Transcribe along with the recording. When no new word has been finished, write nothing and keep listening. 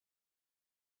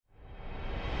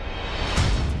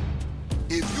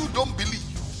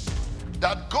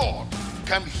that God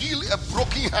can heal a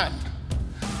broken hand,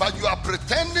 but you are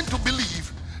pretending to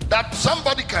believe that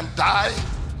somebody can die,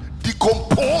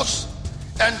 decompose,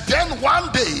 and then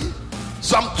one day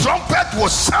some trumpet will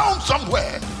sound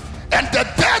somewhere and the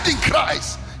dead in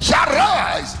Christ shall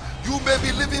rise. You may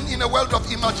be living in a world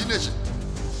of imagination.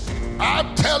 I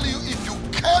tell you, if you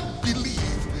can't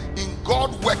believe in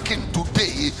God working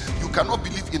today, you cannot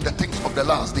believe in the things of the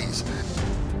last days.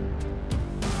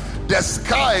 The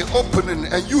sky opening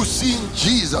and you seeing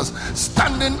Jesus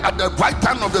standing at the right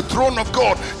hand of the throne of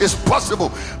God is possible.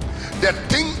 The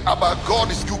thing about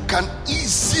God is you can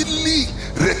easily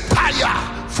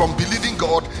retire from believing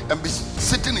God and be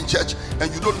sitting in church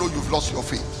and you don't know you've lost your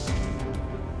faith.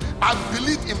 I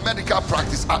believe in medical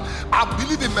practice. I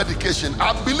believe in medication.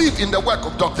 I believe in the work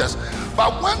of doctors.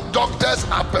 But when doctors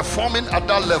are performing at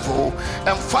that level,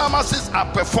 and pharmacists are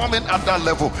performing at that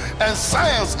level, and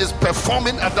science is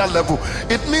performing at that level,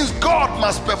 it means God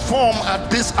must perform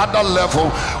at this other level,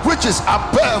 which is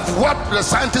above what the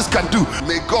scientists can do.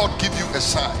 May God give you a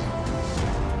sign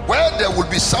where there will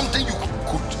be something you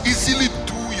could easily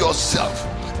do yourself.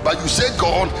 But you say,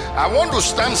 God, I want to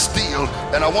stand still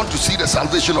and I want to see the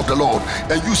salvation of the Lord,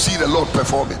 and you see the Lord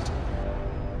perform it.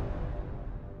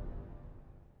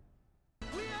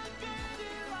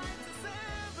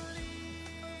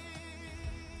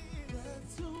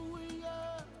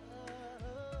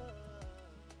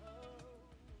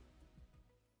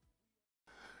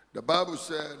 The Bible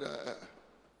said,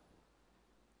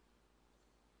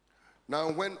 now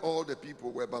when all the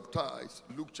people were baptized,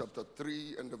 Luke chapter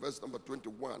 3 and the verse number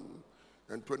 21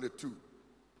 and 22.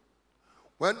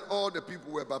 When all the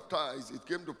people were baptized, it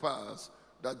came to pass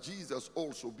that Jesus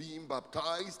also being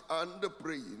baptized and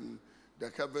praying, the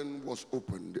heaven was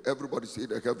opened. Everybody say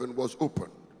the heaven was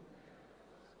opened.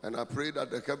 And I pray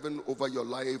that the heaven over your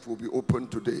life will be open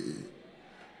today.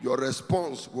 Your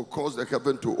response will cause the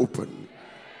heaven to open.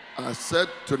 I said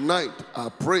tonight, I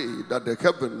pray that the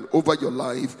heaven over your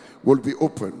life will be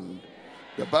opened.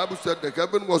 The Bible said the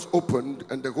heaven was opened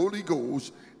and the Holy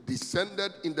Ghost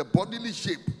descended in the bodily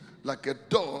shape like a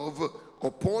dove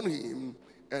upon him,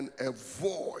 and a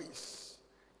voice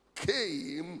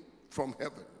came from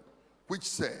heaven which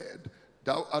said,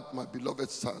 Thou art my beloved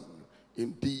Son,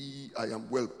 in thee I am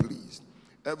well pleased.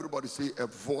 Everybody say, a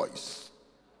voice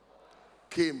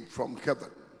came from heaven.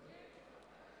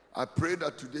 I pray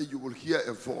that today you will hear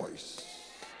a voice.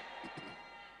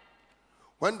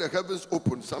 When the heavens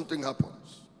open, something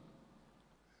happens.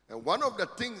 And one of the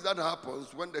things that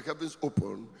happens when the heavens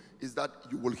open is that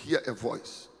you will hear a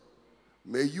voice.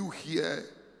 May you hear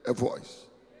a voice.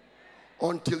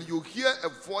 Until you hear a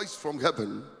voice from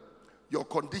heaven, your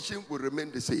condition will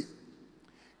remain the same.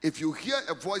 If you hear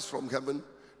a voice from heaven,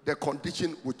 the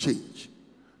condition will change.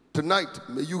 Tonight,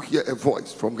 may you hear a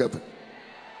voice from heaven.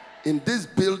 In this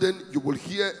building, you will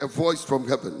hear a voice from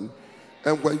heaven.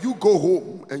 And when you go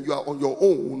home and you are on your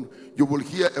own, you will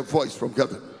hear a voice from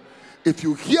heaven. If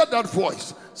you hear that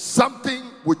voice, something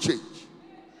will change.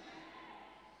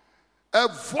 A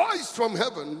voice from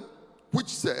heaven which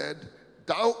said,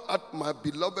 Thou art my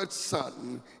beloved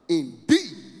Son, in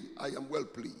thee I am well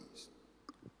pleased.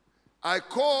 I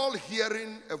call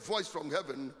hearing a voice from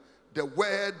heaven the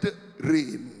word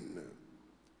rain.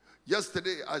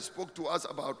 Yesterday, I spoke to us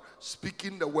about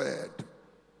speaking the word.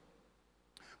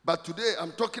 But today,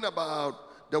 I'm talking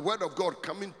about the word of God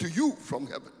coming to you from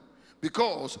heaven.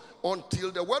 Because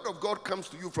until the word of God comes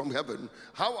to you from heaven,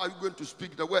 how are you going to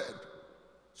speak the word?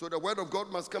 So the word of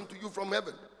God must come to you from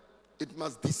heaven. It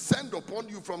must descend upon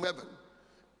you from heaven.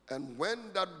 And when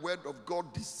that word of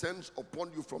God descends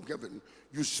upon you from heaven,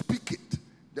 you speak it,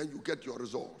 then you get your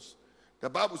results. The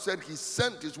Bible said he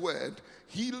sent his word,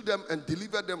 healed them and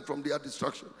delivered them from their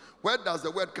destruction. Where does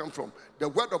the word come from? The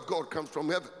word of God comes from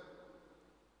heaven.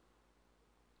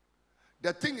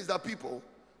 The thing is that people,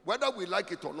 whether we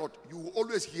like it or not, you will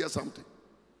always hear something.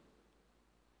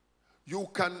 You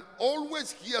can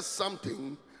always hear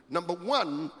something, number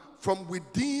one, from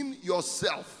within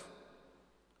yourself.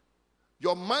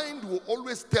 Your mind will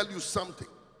always tell you something.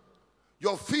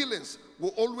 Your feelings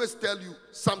will always tell you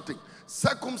something.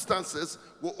 Circumstances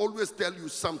will always tell you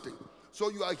something. So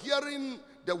you are hearing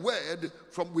the word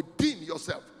from within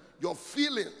yourself. Your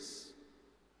feelings,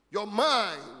 your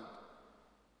mind,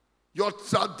 your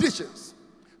traditions,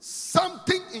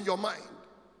 something in your mind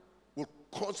will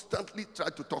constantly try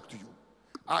to talk to you.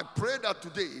 I pray that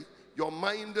today your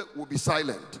mind will be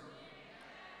silent.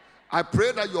 I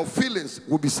pray that your feelings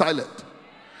will be silent.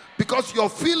 Because your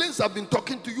feelings have been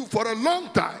talking to you for a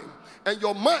long time. and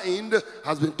your mind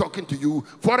has been talking to you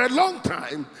for a long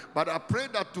time. But I pray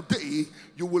that today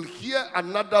you will hear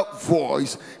another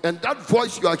voice, and that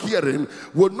voice you are hearing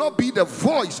will not be the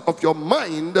voice of your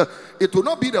mind, it will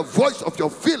not be the voice of your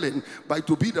feeling, but it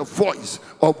will be the voice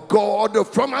of God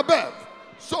from above.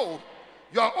 So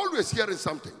you are always hearing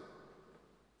something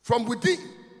from within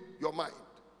your mind.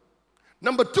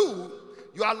 Number two,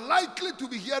 you are likely to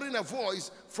be hearing a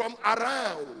voice from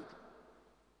around.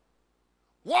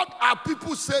 What are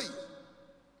people saying?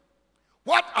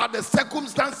 What are the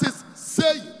circumstances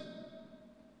saying?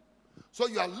 So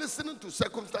you are listening to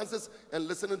circumstances and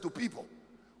listening to people.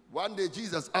 One day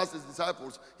Jesus asked his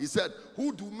disciples, he said,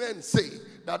 who do men say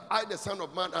that I, the Son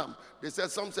of Man, am? They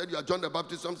said, some said you are John the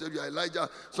Baptist, some said you are Elijah,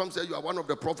 some said you are one of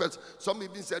the prophets, some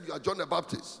even said you are John the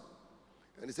Baptist.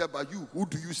 And he said, but you, who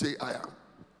do you say I am?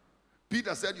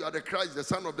 Peter said, you are the Christ, the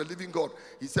Son of the living God.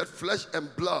 He said, flesh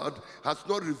and blood has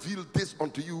not revealed this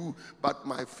unto you, but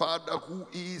my Father who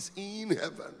is in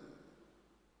heaven.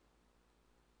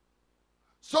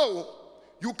 So,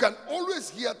 you can always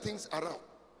hear things around,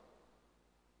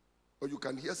 or you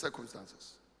can hear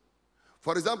circumstances.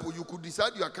 For example, you could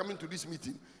decide you are coming to this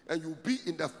meeting, and you'll be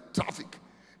in the traffic,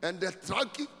 and the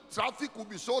traffic will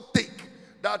be so thick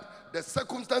that the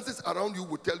circumstances around you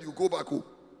will tell you, go back home.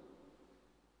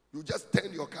 You just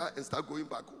turn your car and start going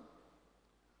back home.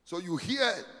 So you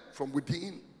hear from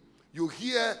within, you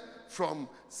hear from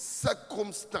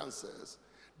circumstances.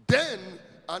 Then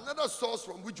another source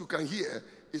from which you can hear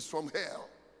is from hell,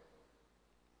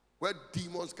 where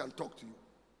demons can talk to you.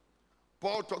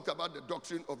 Paul talked about the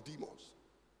doctrine of demons.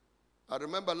 I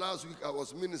remember last week I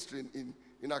was ministering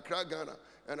in Accra, Ghana,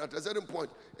 and at a certain point,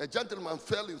 a gentleman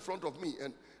fell in front of me,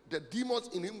 and the demons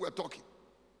in him were talking.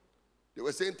 They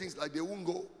were saying things like, they won't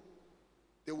go.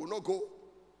 They will not go.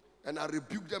 And I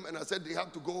rebuked them and I said they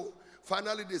have to go.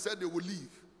 Finally, they said they will leave.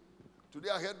 Today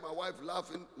I heard my wife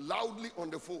laughing loudly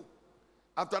on the phone.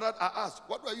 After that, I asked,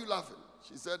 what were you laughing?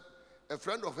 She said, a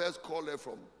friend of hers called her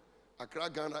from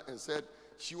Accra, Ghana, and said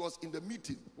she was in the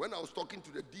meeting when I was talking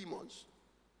to the demons.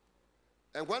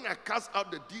 And when I cast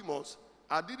out the demons,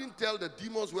 I didn't tell the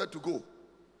demons where to go.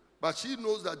 But she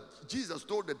knows that Jesus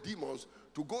told the demons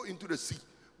to go into the sea.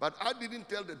 But I didn't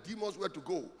tell the demons where to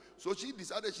go. So she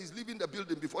decided she's leaving the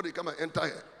building before they come and enter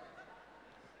her.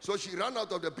 So she ran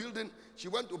out of the building. She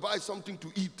went to buy something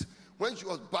to eat. When she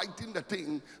was biting the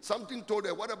thing, something told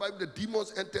her, what about if the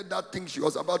demons entered that thing she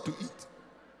was about to eat?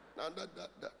 Now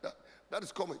that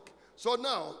is comic. So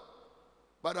now,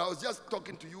 but I was just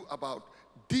talking to you about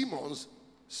demons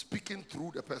speaking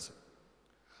through the person.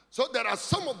 So there are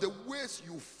some of the ways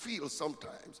you feel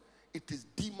sometimes. It is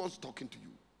demons talking to you.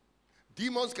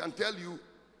 Demons can tell you,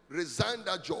 resign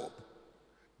that job.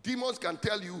 Demons can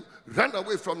tell you, run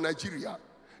away from Nigeria.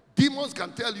 Demons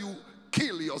can tell you,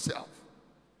 kill yourself.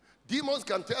 Demons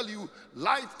can tell you,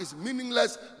 life is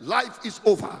meaningless, life is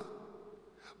over.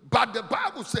 But the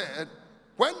Bible said,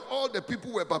 when all the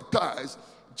people were baptized,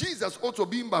 Jesus also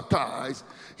being baptized,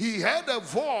 he heard a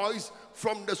voice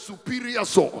from the superior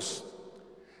source.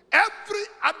 Every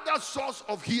other source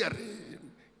of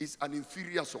hearing is an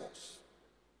inferior source.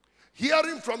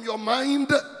 Hearing from your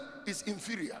mind is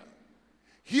inferior.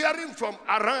 Hearing from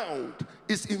around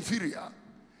is inferior.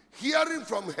 Hearing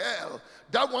from hell,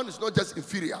 that one is not just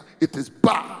inferior, it is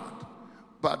bad.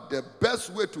 But the best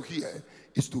way to hear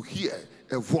is to hear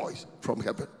a voice from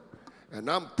heaven.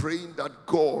 And I'm praying that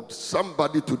God,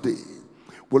 somebody today,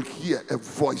 will hear a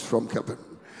voice from heaven.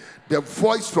 The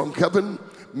voice from heaven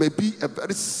may be a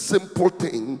very simple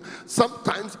thing.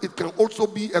 Sometimes it can also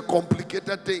be a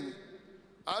complicated thing.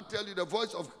 I tell you, the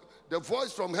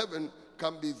voice from heaven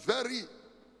can be very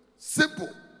simple.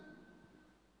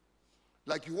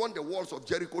 Like you want the walls of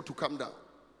Jericho to come down.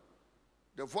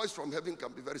 The voice from heaven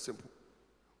can be very simple.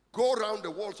 Go around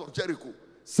the walls of Jericho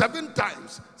 7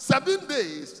 times, 7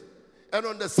 days, and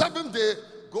on the 7th day,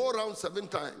 go around 7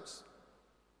 times.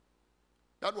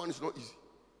 That one is not easy.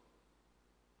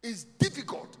 It's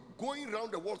difficult going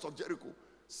around the walls of Jericho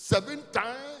 7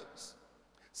 times,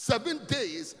 7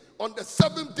 days. On the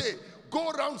 7th day,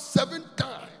 go around 7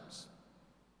 times.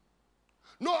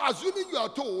 No, assuming you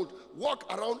are told,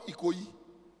 walk around Ikoyi.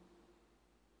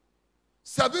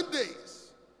 7 days.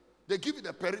 They give you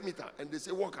the perimeter and they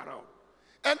say, walk around.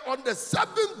 And on the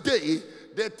 7th day,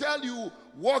 they tell you,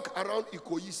 walk around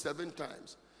Ikoyi 7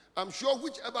 times. I'm sure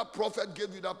whichever prophet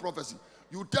gave you that prophecy,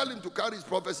 you tell him to carry his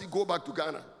prophecy, go back to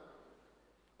Ghana.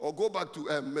 Or go back to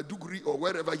Meduguri or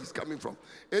wherever he's coming from.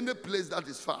 Any place that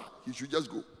is far, he should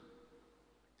just go.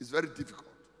 It's very difficult.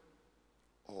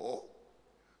 Or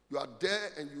you are there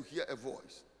and you hear a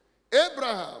voice.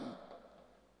 Abraham,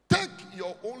 take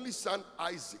your only son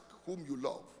Isaac, whom you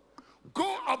love.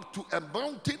 Go up to a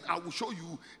mountain, I will show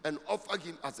you, and offer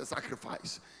him as a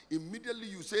sacrifice. Immediately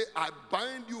you say, I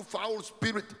bind you, foul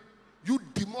spirit, you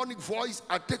demonic voice,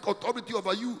 I take authority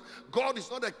over you. God is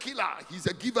not a killer, he's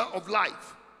a giver of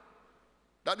life.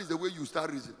 That is the way you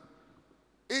start reasoning.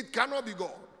 It cannot be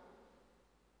God.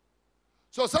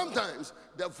 So sometimes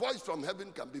the voice from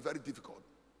heaven can be very difficult.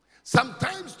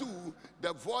 Sometimes too,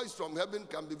 the voice from heaven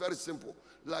can be very simple.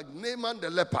 Like Naaman the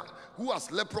leper, who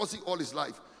has leprosy all his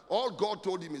life. All God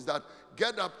told him is that,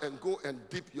 get up and go and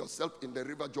dip yourself in the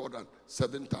river Jordan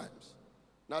 7 times.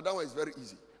 Now that one is very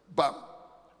easy. Bam,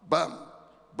 bam,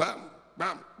 bam,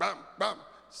 bam, bam, bam.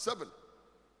 7.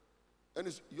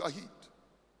 And you are healed.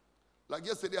 Like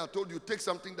yesterday I told you, take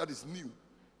something that is new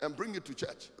and bring it to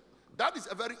church. That is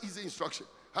a very easy instruction.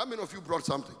 How many of you brought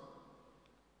something?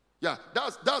 Yeah,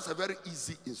 that's a very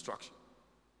easy instruction.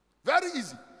 Very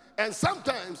easy. And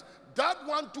sometimes that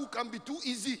one too can be too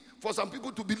easy for some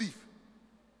people to believe.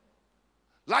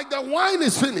 Like the wine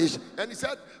is finished and he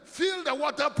said, fill the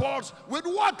water pots with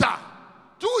water.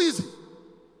 Too easy.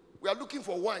 We are looking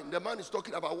for wine. The man is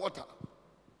talking about water.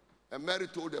 And Mary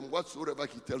told them, whatsoever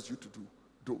he tells you to do,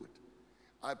 do it.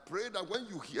 I pray that when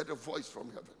you hear the voice from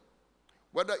heaven,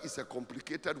 whether it's a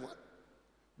complicated one,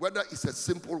 whether it's a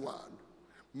simple one,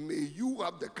 may you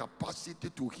have the capacity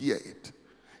to hear it.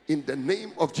 In the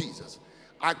name of Jesus.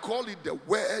 I call it the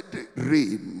word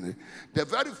rain. The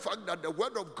very fact that the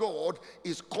word of God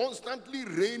is constantly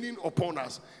raining upon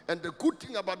us. And the good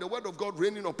thing about the word of God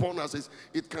raining upon us is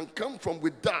it can come from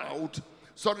without.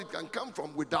 Sorry, it can come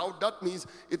from without. That means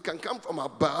it can come from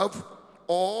above,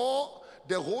 or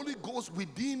the Holy Ghost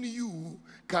within you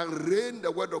can rain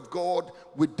the word of God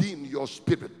within your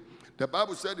spirit. The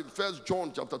Bible said in 1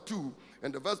 John chapter 2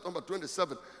 and the verse number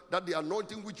 27 that the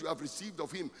anointing which you have received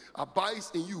of him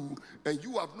abides in you, and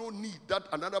you have no need that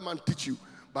another man teach you,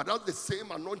 but that the same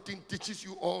anointing teaches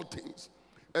you all things,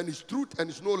 and is truth and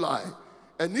is no lie,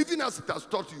 and even as it has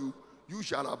taught you, you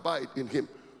shall abide in him.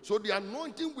 So the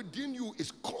anointing within you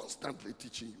is constantly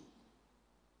teaching you.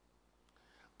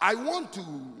 I want to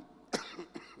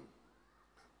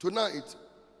tonight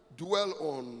dwell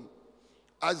on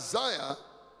Isaiah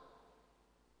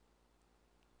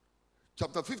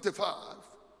chapter 55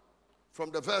 from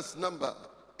the verse number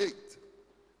 8.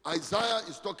 Isaiah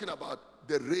is talking about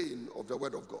the rain of the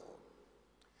word of God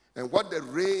and what the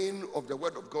rain of the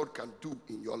word of God can do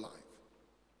in your life.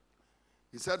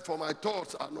 He said, for my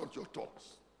thoughts are not your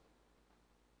thoughts,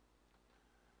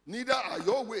 neither are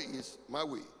your ways my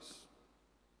ways.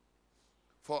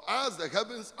 For as the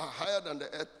heavens are higher than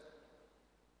the earth,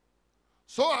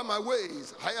 so are my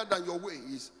ways higher than your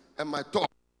ways, and my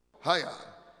thoughts higher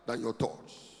than your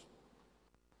thoughts.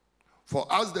 For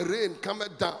as the rain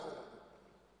cometh down,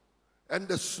 and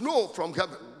the snow from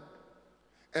heaven,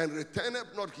 and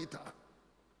returneth not hither,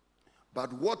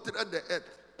 but watereth the earth,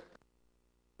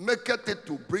 maketh it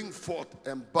to bring forth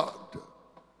and bud,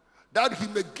 that he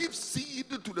may give seed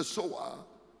to the sower,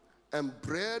 and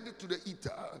bread to the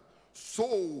eater,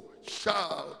 so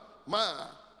shall my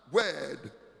word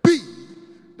be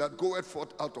that goeth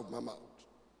forth out of my mouth.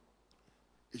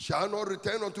 It shall not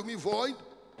return unto me void,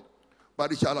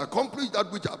 but it shall accomplish that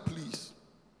which I please,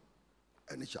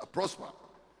 and it shall prosper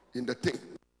in the thing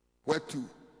whereto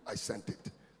I sent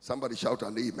it. Somebody shout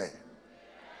an amen.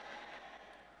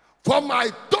 For my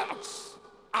thoughts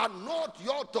are not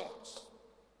your thoughts.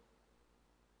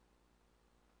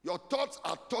 Your thoughts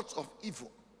are thoughts of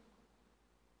evil,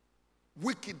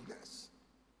 wickedness,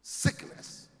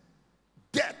 sickness,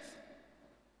 death,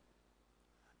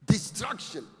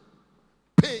 destruction,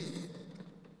 pain,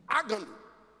 agony,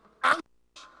 anguish,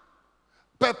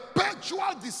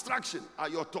 perpetual distraction are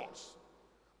your thoughts.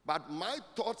 But my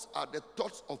thoughts are the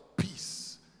thoughts of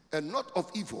peace and not of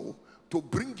evil, to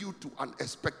bring you to an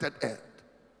expected end.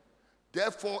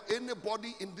 Therefore,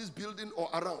 anybody in this building or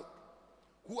around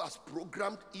who has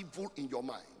programmed evil in your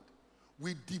mind,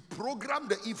 we deprogram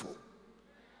the evil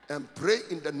and pray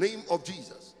in the name of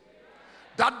Jesus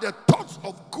that the thoughts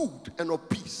of good and of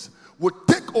peace will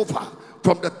take over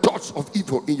from the thoughts of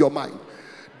evil in your mind.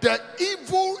 The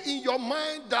evil in your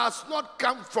mind does not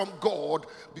come from God,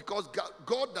 because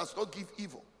God does not give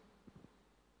evil.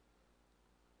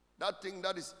 That thing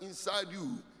that is inside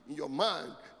you, in your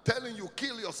mind, telling you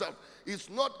kill yourself, it's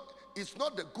not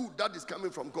the good that is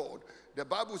coming from God. The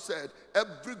Bible said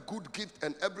every good gift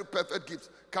and every perfect gift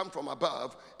come from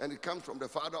above, and it comes from the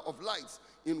Father of lights,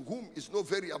 in whom is no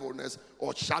variableness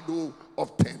or shadow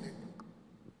of turning.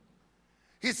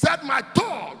 He said, my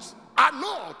thoughts are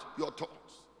not your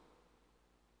thoughts,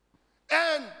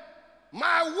 and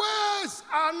my ways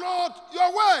are not your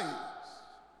ways.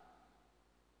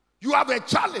 You have a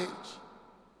challenge.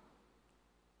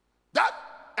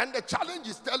 And the challenge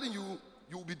is telling you,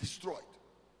 you will be destroyed.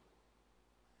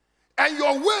 And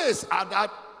your ways are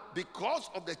that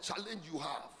because of the challenge you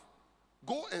have,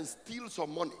 go and steal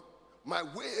some money. My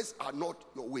ways are not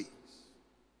your ways.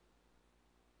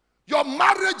 Your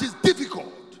marriage is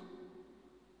difficult.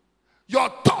 Your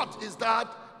thought is that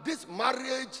this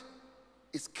marriage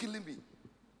is killing me.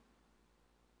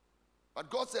 But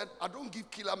God said, I don't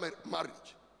give killer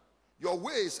marriage. Your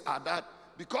ways are that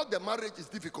because the marriage is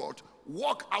difficult,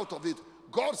 walk out of it.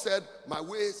 God said, my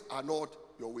ways are not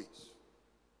your ways.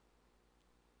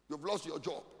 You've lost your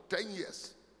job 10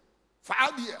 years,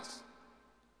 5 years.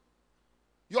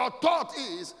 Your thought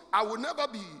is, I will never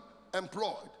be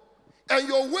employed. And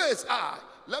your ways are,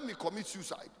 let me commit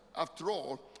suicide. After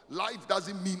all, life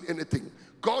doesn't mean anything.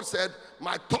 God said,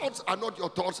 my thoughts are not your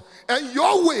thoughts, and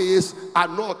your ways are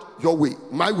not your way,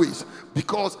 my ways.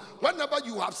 Because whenever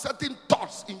you have certain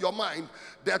thoughts in your mind,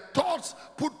 the thoughts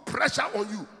put pressure on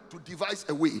you to devise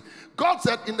a way. God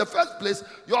said, in the first place,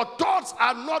 your thoughts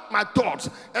are not my thoughts,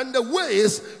 and the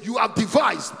ways you have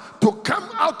devised to come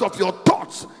out of your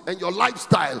thoughts and your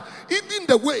lifestyle, even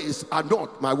the ways are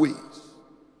not my ways.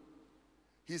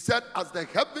 He said, as the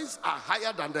heavens are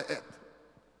higher than the earth,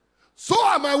 so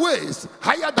are my ways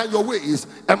higher than your ways,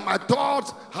 and my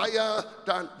thoughts higher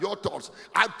than your thoughts.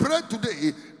 I pray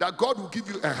today that God will give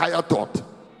you a higher thought.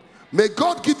 May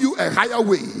God give you a higher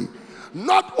way.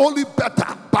 Not only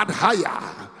better, but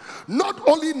higher. Not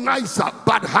only nicer,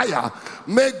 but higher.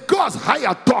 May God's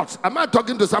higher thoughts. Am I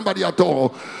talking to somebody at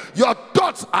all? Your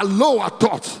thoughts are lower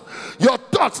thoughts. Your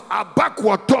thoughts are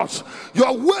backward thoughts.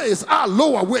 Your ways are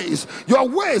lower ways. Your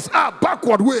ways are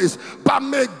backward ways. But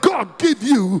may God give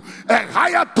you a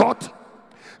higher thought,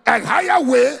 a higher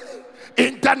way,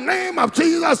 in the name of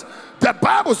Jesus. The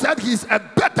Bible said he's a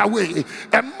better way,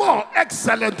 a more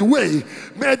excellent way.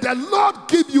 May the Lord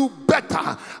give you better,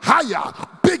 higher,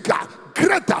 bigger,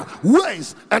 greater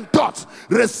ways and thoughts.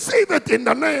 Receive it in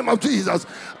the name of Jesus.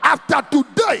 After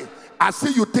today, I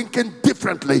see you thinking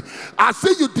differently. I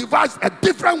see you devise a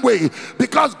different way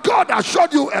because God has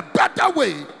showed you a better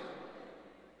way.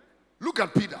 Look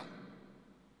at Peter.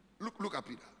 Look at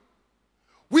Peter.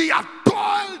 We have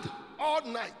toiled all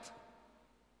night.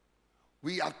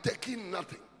 We have taken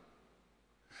nothing.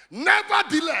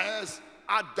 Nevertheless,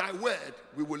 at thy word,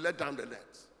 we will let down the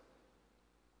nets.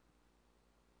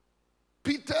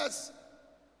 Peter's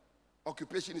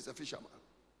occupation is a fisherman.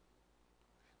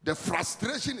 The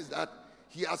frustration is that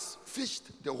he has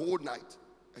fished the whole night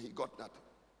and he got nothing.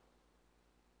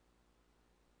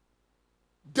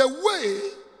 The way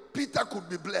Peter could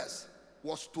be blessed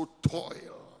was to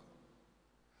toil.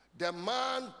 The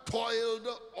man toiled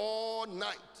all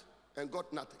night and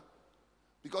got nothing.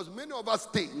 Because many of us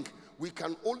think we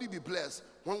can only be blessed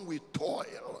when we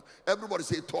toil. Everybody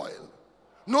say toil.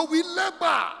 No, we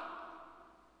labor.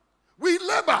 We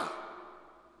labor.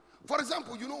 For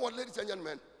example, you know what, ladies and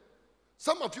gentlemen?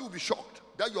 Some of you will be shocked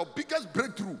that your biggest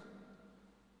breakthrough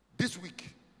this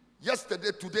week,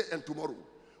 yesterday, today, and tomorrow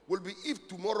will be if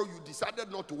tomorrow you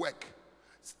decided not to work.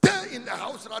 Stay in the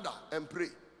house rather and pray.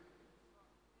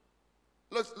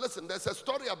 Listen, there's a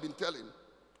story I've been telling.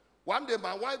 One day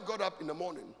my wife got up in the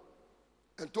morning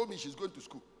and told me she's going to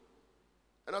school.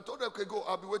 And I told her, okay, go,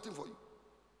 I'll be waiting for you.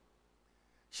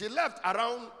 She left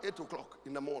around 8 o'clock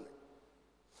in the morning.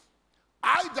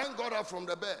 I then got up from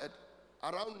the bed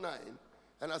around 9,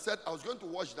 and I said I was going to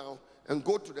wash down and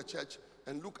go to the church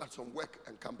and look at some work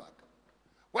and come back.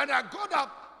 When I got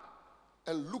up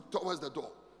and looked towards the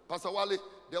door, Pastor Wale,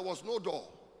 there was no door.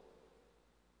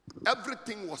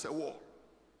 Everything was a wall.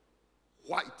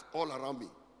 White all around me.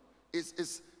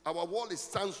 Our wall is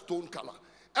sandstone color.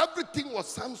 Everything was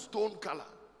sandstone color.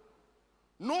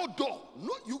 No door.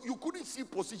 No, you couldn't see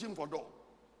position for door.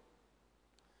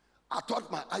 I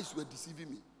thought my eyes were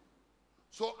deceiving me.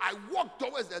 So I walked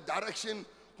towards the direction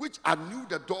which I knew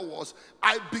the door was.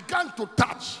 I began to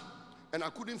touch and I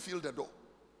couldn't feel the door.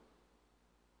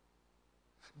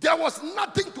 There was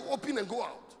nothing to open and go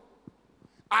out.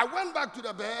 I went back to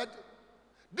the bed.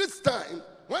 This time,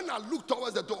 when I looked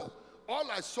towards the door, all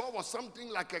I saw was something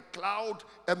like a cloud,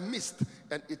 a mist,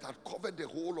 and it had covered the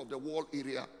whole of the wall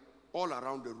area all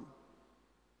around the room.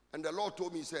 And the Lord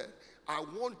told me, he said, I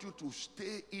want you to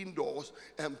stay indoors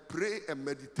and pray and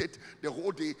meditate the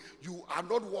whole day. You are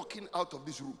not walking out of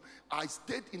this room. I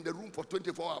stayed in the room for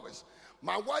 24 hours.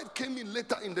 My wife came in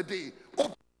later in the day,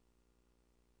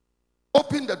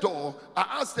 opened the door.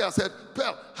 I asked her, I said,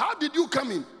 Pearl, how did you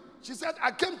come in? She said,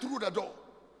 I came through the door.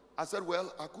 I said,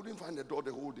 well, I couldn't find the door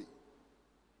the whole day.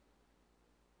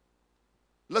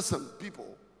 Listen,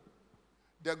 people,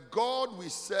 The God we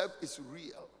serve is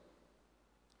real.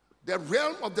 The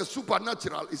realm of the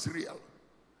supernatural is real.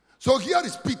 So here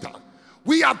is Peter.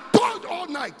 We have toiled all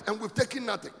night and we've taken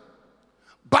nothing.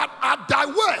 But at thy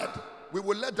word, we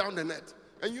will let down the net.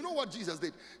 And you know what Jesus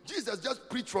did? Jesus just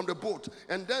preached from the boat.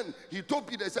 And then he told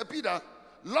Peter, he said, Peter,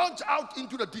 launch out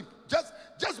into the deep.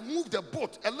 Just move the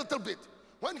boat a little bit.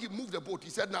 When he moved the boat, he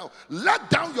said, now, let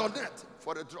down your net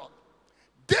for a draught.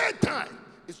 Daytime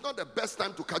is not the best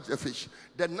time to catch the fish.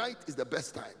 The night is the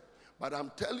best time. But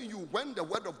I'm telling you, when the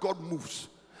word of God moves,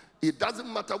 it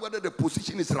doesn't matter whether the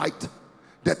position is right.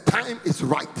 The time is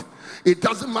right. It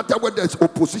doesn't matter whether there's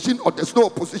opposition or there's no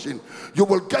opposition. You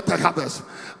will get a harvest.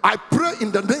 I pray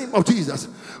in the name of Jesus.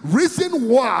 Reason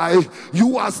why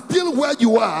you are still where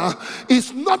you are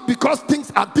is not because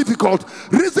things are difficult.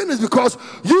 Reason is because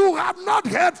you have not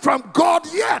heard from God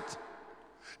yet.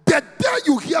 The day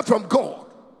you hear from God,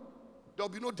 there will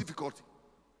be no difficulty.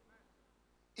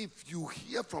 If you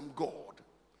hear from God,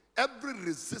 every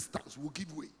resistance will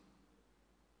give way.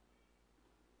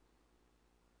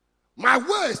 My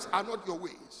ways are not your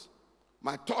ways.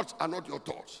 My thoughts are not your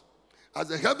thoughts. As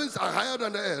the heavens are higher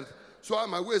than the earth, so are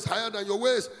my ways higher than your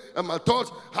ways, and my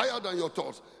thoughts higher than your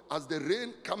thoughts. As the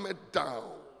rain cometh down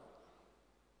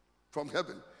from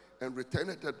heaven and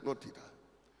returneth not hither.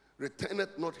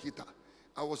 Returneth not hither.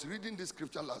 I was reading this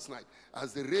scripture last night.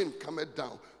 As the rain cometh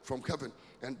down from heaven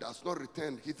and does not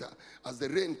return hither. As the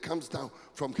rain comes down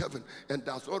from heaven and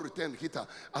does not return hither.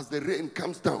 As the rain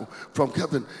comes down from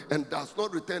heaven and does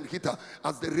not return hither.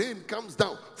 As the rain comes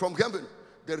down from heaven.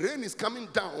 The rain is coming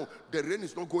down. The rain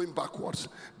is not going backwards.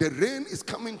 The rain is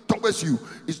coming towards you.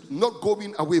 It's not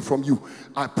going away from you.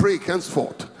 I pray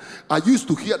henceforth. I used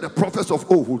to hear the prophets of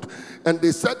old, and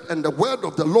they said, and the word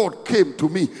of the Lord came to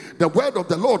me. The word of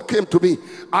the Lord came to me.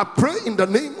 I pray in the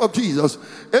name of Jesus,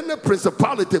 any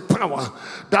principality power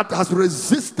that has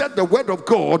resisted the word of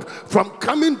God from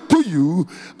coming to you,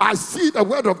 I see the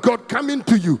word of God coming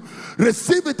to you.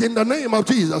 Receive it in the name of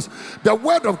Jesus. The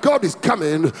word of God is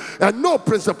coming, and no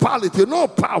principality, no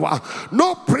power,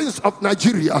 no prince of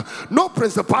Nigeria, no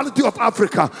principality of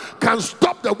Africa can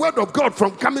stop the word of God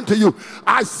from coming to you.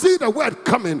 I see the word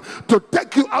coming to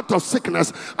take you out of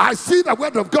sickness. I see the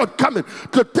word of God coming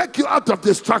to take you out of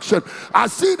destruction. I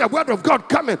see the word of God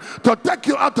coming to take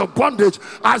you out of bondage.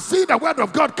 I see the word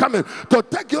of God coming to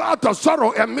take you out of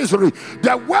sorrow and misery.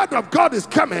 The word of God is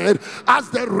coming as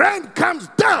the rain comes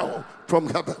down from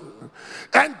heaven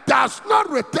and does not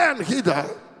return hither,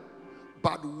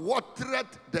 but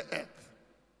watereth the earth.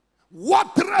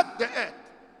 Watereth the earth.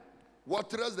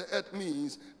 Watereth the earth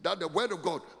means that the word of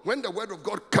God, when the word of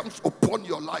God comes upon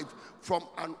your life from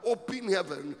an open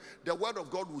heaven, the word of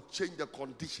God will change the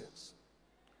conditions.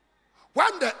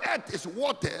 When the earth is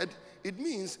watered, it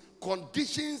means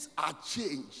conditions are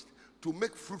changed to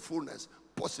make fruitfulness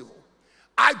possible.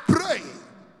 I pray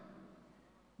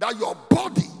that your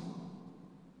body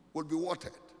will be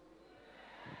watered.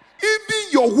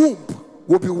 Even your womb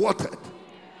will be watered.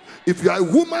 If you are a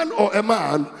woman or a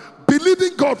man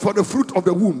believing God for the fruit of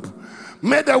the womb,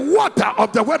 may the water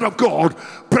of the word of God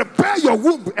prepare your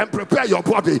womb and prepare your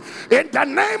body in the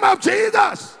name of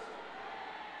Jesus.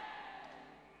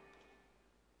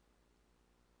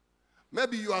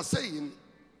 Maybe you are saying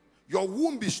your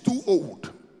womb is too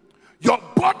old, your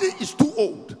body is too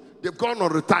old, they've gone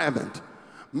on retirement.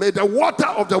 May the water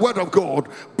of the word of God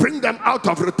bring them out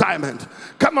of retirement.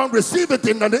 Come on, receive it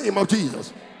in the name of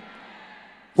Jesus.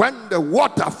 When the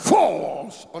water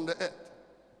falls on the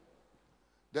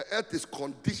earth is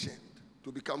conditioned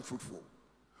to become fruitful.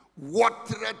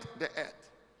 Watered the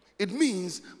earth. It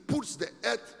means puts the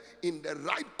earth in the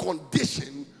right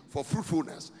condition for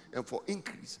fruitfulness and for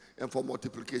increase and for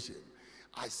multiplication.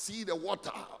 I see the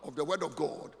water of the word of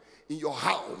God in your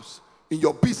house, in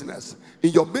your business,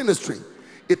 in your ministry.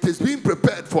 It is being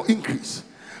prepared for increase.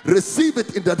 Receive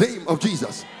it in the name of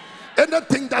Jesus.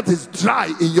 Anything that is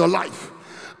dry in your life,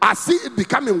 I see it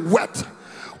becoming wet.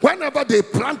 Whenever they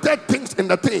planted things in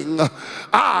the thing,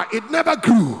 it never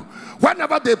grew.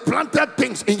 Whenever they planted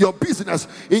things in your business,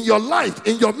 in your life,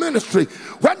 in your ministry,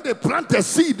 when they plant a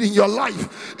seed in your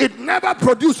life, it never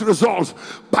produced results.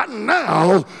 But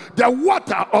now, the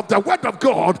water of the word of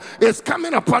God is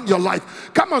coming upon your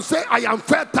life. Come on, say, I am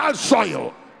fertile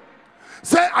soil.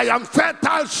 Say, I am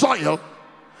fertile soil.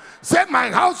 Say, my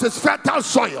house is fertile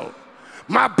soil.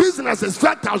 My business is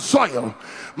fertile soil.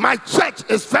 My church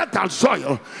is fertile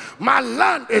soil. My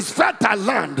land is fertile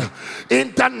land.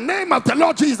 In the name of the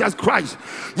Lord Jesus Christ,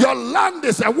 your land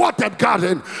is a watered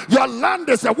garden. Your land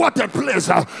is a watered place.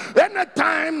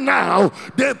 Anytime now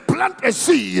they plant a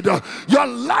seed, your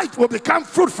life will become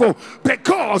fruitful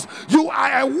because you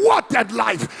are a watered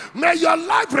life. May your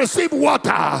life receive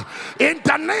water in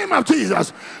the name of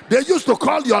Jesus. They used to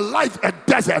call your life a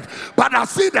desert, but I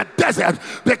see the desert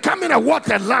becoming a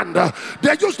watered land.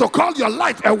 They used to call your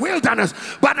life a wilderness,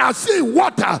 but I see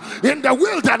water in the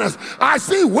wilderness. I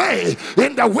see way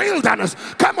in the wilderness.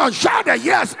 Come on, shout a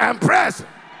yes and press.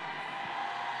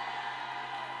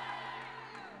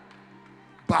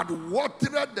 But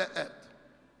watered the earth,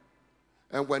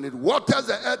 and when it waters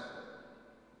the earth,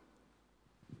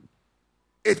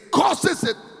 it causes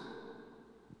it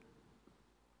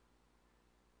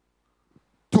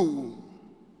to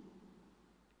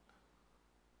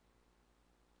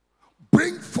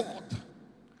bring forth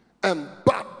and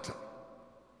bud.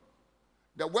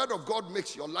 The word of God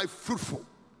makes your life fruitful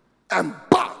and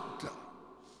bud.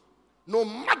 No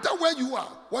matter where you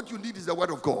are, what you need is the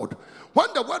word of God. When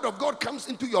the word of God comes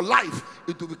into your life,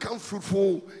 it will become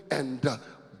fruitful and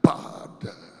bud.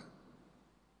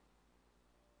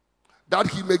 That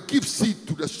he may give seed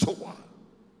to the sower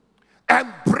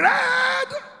and bread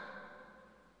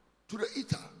to the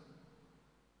eater.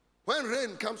 When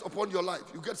rain comes upon your life,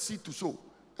 you get seed to sow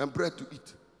and bread to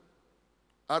eat.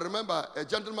 I remember a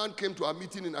gentleman came to a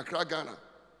meeting in Accra, Ghana,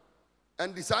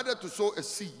 and decided to sow a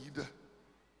seed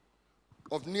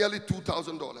of nearly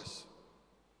 $2,000.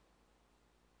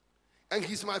 And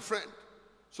he's my friend,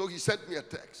 so he sent me a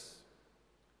text.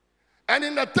 And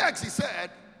in the text he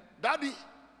said, "Daddy,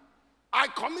 I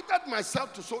committed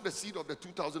myself to sow the seed of the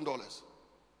 $2,000.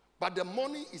 But the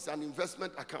money is an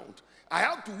investment account. I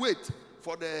have to wait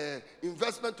for the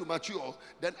investment to mature,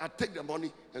 then I take the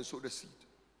money and sow the seed."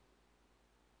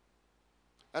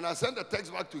 And I sent the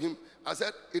text back to him. I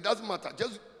said, "It doesn't matter.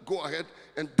 Just go ahead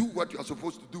and do what you are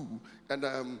supposed to do,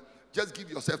 and just give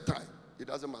yourself time. It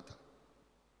doesn't matter."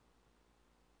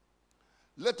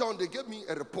 Later on, they gave me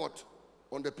a report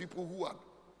on the people who had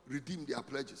redeemed their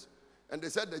pledges. And they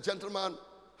said the gentleman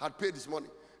had paid his money.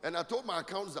 And I told my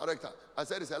accounts director, I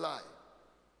said, "It's a lie."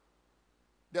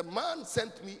 The man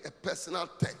sent me a personal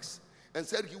text and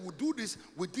said he would do this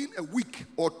within a week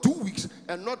or 2 weeks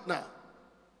and not now.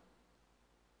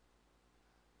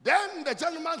 Then the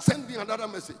gentleman sent me another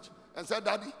message and said,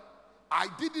 "Daddy, I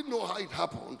didn't know how it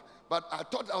happened, but I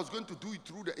thought I was going to do it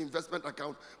through the investment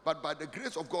account. But by the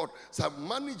grace of God, some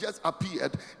money just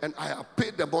appeared and I have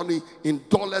paid the money in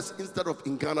dollars instead of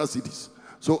in Ghana cedis.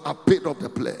 So I paid off the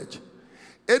pledge."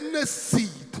 Any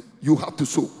seed you have to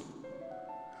sow,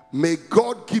 may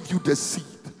God give you the seed.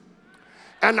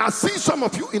 And I see some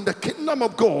of you in the kingdom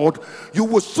of God, you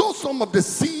will sow some of the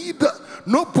seed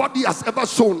nobody has ever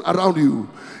sown around you.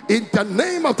 In the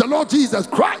name of the Lord Jesus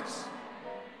Christ.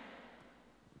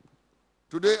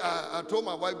 Today, I told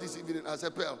my wife this evening, I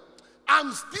said, "Pearl,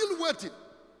 I'm still waiting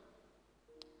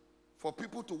for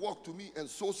people to walk to me and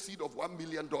sow seed of $1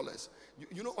 million.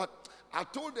 You know what? I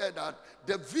told her that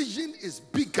the vision is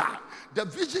bigger. The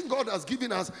vision God has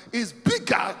given us is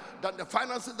bigger than the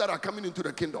finances that are coming into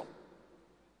the kingdom.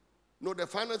 No, the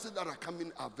finances that are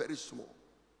coming are very small.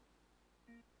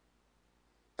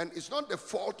 And it's not the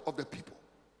fault of the people.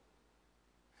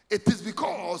 It is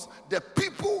because the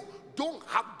people don't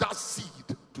have that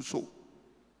seed to sow.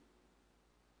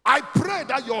 I pray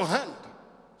that your hand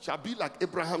shall be like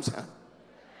Abraham's hand,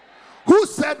 who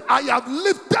said, "I have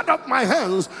lifted up my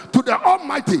hands to the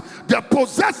Almighty, the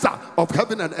possessor of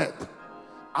heaven and earth."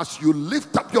 As you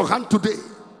lift up your hand today,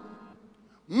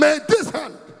 may this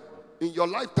hand in your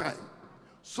lifetime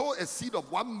sow a seed of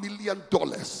 $1 million,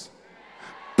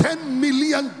 $10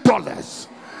 million.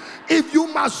 If you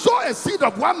must sow a seed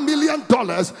of $1 million,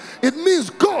 it means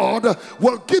God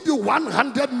will give you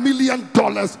 $100 million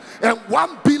and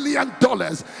 $1 billion.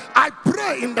 I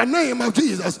pray in the name of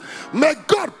Jesus, may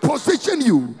God position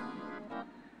you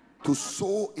to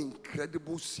sow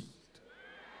incredible seed.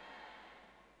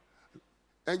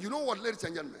 And you know what, ladies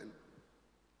and gentlemen?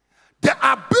 The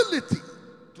ability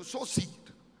to sow seed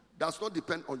does not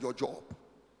depend on your job.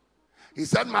 He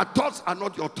said, "My thoughts are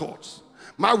not your thoughts.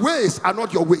 My ways are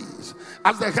not your ways.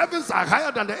 As the heavens are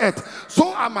higher than the earth,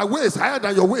 so are my ways higher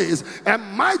than your ways, and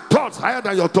my thoughts higher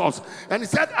than your thoughts." And he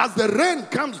said, "As the rain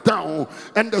comes down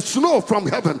and the snow from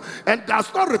heaven, and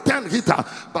does not return hither,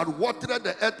 but watereth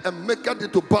the earth and maketh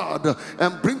it to bud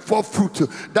and bring forth fruit,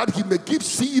 that he may give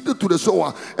seed to the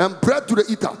sower and bread to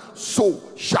the eater, so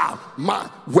shall my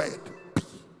word be."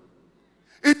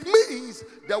 It means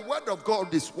the word of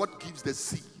God is what gives the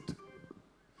seed.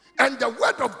 And the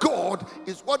word of God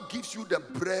is what gives you the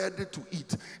bread to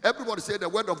eat. Everybody say the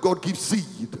word of God gives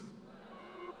seed.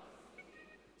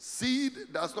 Seed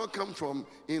does not come from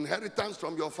inheritance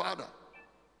from your father.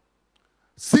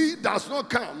 Seed does not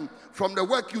come from the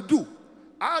work you do.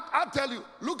 I'll tell you,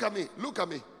 look at me.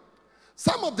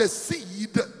 Some of the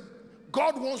seed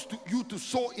God wants you to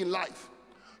sow in life,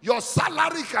 your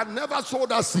salary can never sow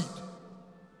that seed.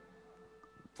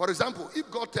 For example,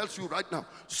 if God tells you right now,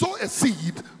 sow a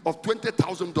seed of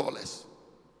 $20,000,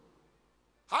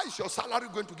 how is your salary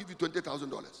going to give you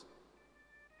 $20,000?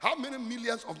 How many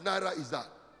millions of naira is that?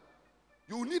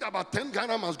 You need about 10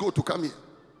 Ghana must go to come here.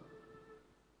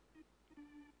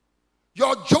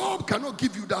 Your job cannot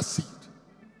give you that seed.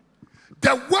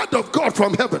 The word of God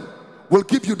from heaven will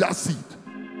give you that seed.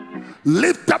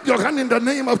 Lift up your hand in the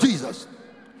name of Jesus.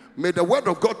 May the word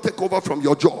of God take over from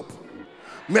your job.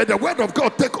 May the word of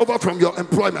God take over from your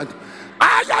employment.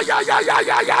 Ay, ay, ay, ay, ay,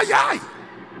 ay, ay, ay.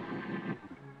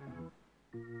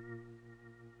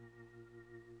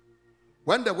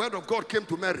 When the word of God came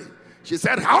to Mary, she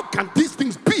said, how can these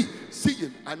things be?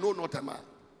 Seeing, I know not a man.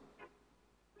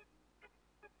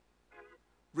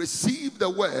 Receive the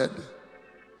word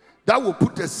that will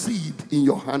put a seed in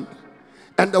your hand,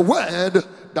 and the word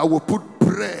that will put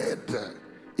bread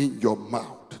in your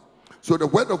mouth. So the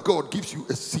word of God gives you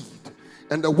a seed,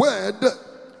 and the word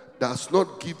does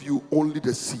not give you only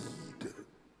the seed,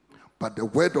 but the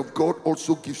word of God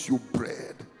also gives you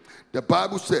bread. The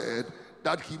Bible said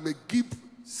that he may give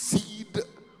seed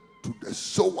to the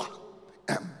sower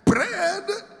and bread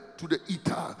to the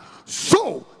eater.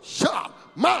 So shall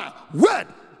my word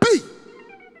be.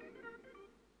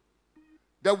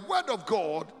 The word of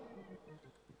God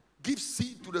gives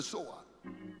seed to the sower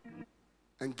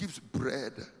and gives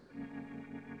bread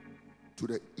to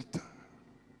the eater.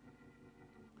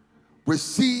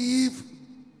 Receive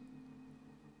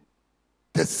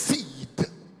the seed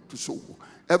to sow.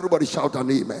 Everybody shout an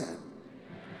amen.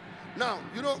 Now,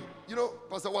 you know,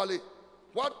 Pastor Wale,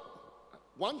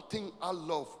 one thing I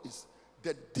love is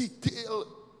the detail,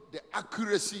 the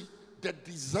accuracy, the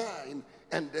design,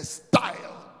 and the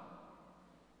style.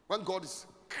 When God is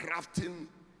crafting,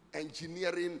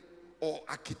 engineering, or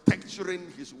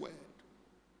architecturing his word.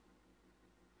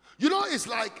 You know, it's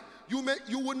like you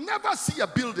will never see a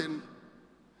building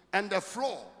and the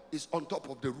floor is on top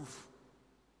of the roof.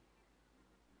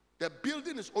 The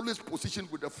building is always positioned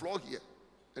with the floor here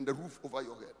and the roof over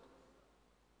your head.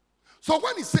 So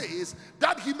when he says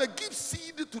that he may give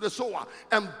seed to the sower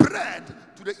and bread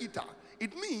to the eater,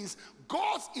 it means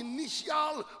God's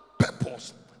initial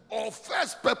purpose or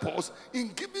first purpose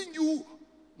in giving you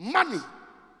money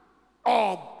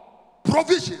or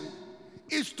provision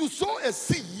is to sow a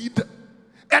seed,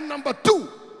 and number two,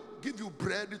 give you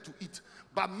bread to eat.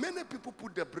 But many people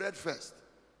put the bread first.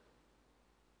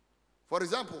 For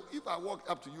example, if I walk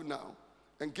up to you now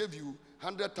and give you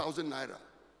 100,000 naira,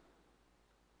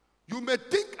 you may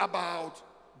think about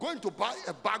going to buy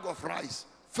a bag of rice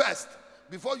first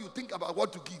before you think about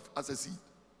what to give as a seed.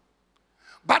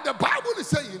 But the Bible is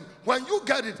saying when you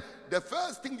get it, the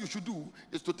first thing you should do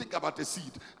is to think about the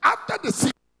seed. After the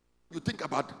seed, you think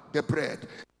about the bread.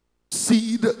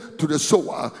 Seed to the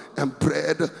sower and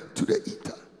bread to the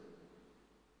eater.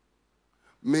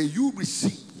 May you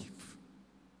receive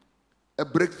a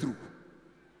breakthrough.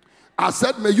 I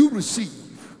said, may you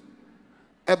receive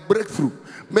a breakthrough.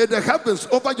 May the heavens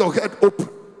over your head open.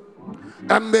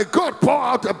 And may God pour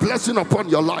out a blessing upon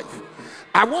your life.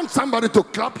 I want somebody to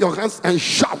clap your hands and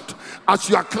shout as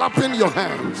you are clapping your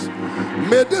hands.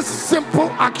 May this simple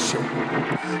action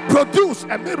produce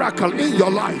a miracle in your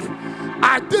life.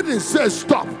 I didn't say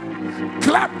stop.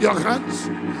 Clap your hands.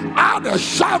 Add a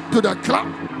shout to the clap.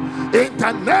 In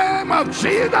the name of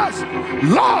Jesus,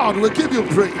 Lord, we give you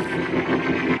praise.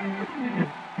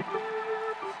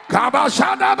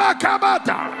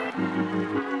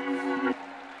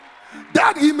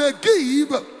 That he may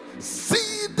give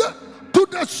seed to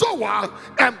the sower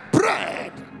and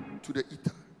bread to the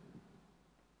eater.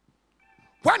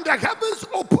 When the heavens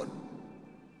open,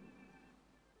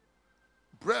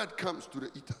 bread comes to the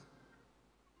eater.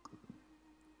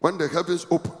 When the heavens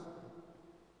open,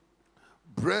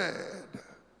 bread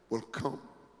will come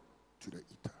to the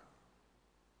eater.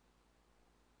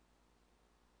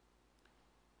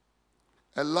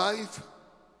 A life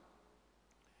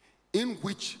in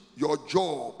which your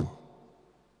job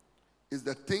is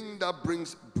the thing that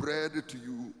brings bread to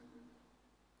you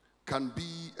can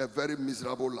be a very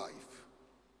miserable life.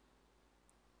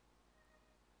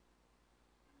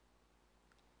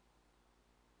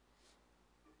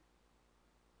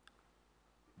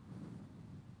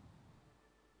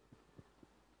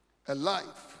 A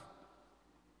life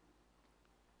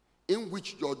in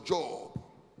which your job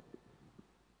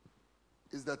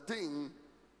is the thing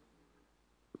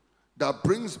that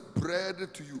brings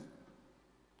bread to you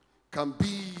can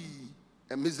be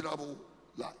a miserable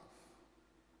life.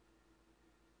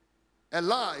 A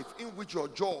life in which your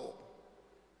job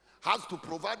has to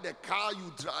provide the car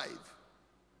you drive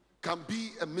can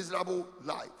be a miserable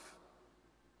life.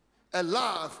 A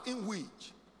life in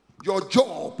which your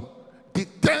job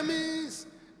determines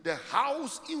the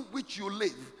house in which you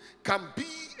live can be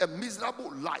a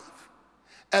miserable life.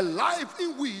 A life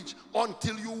in which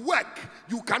until you work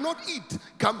you cannot eat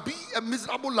can be a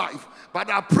miserable life. But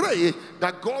I pray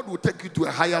that God will take you to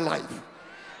a higher life.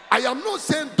 I am not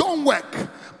saying don't work,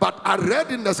 but I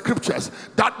read in the scriptures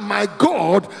that my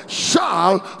God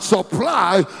shall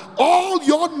supply all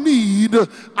your need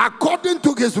according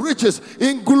to his riches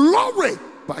in glory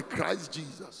by Christ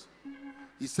Jesus.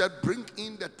 He said, bring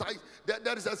in the tithe.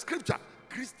 There is a scripture.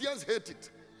 Christians hate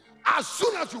it. As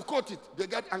soon as you quote it, they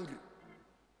get angry.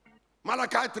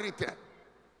 Malachi 3:10.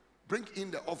 Bring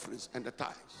in the offerings and the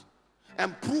tithes.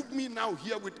 And prove me now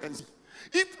herewith and see.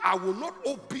 If I will not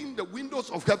open the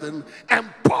windows of heaven and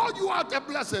pour you out a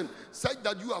blessing, such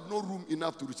that you have no room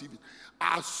enough to receive it.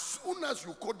 As soon as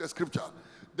you quote the scripture,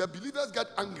 the believers get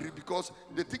angry because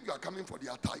they think you are coming for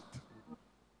their tithe.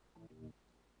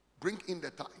 Bring in the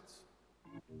tithes.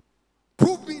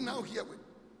 Prove me now herewith.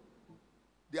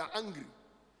 They are angry.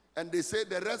 And they say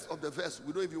the rest of the verse,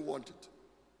 we don't even want it.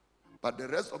 But the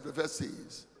rest of the verse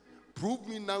says, prove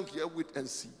me now herewith and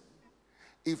see.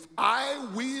 If I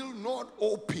will not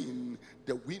open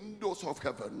the windows of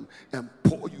heaven and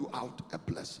pour you out a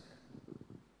blessing.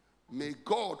 May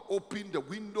God open the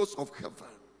windows of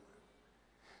heaven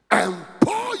and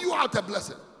pour you out a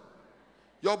blessing.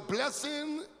 Your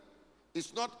blessing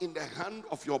is not in the hand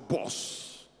of your boss.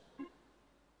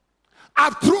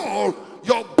 After all,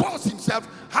 your boss himself,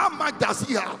 how much does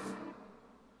he have?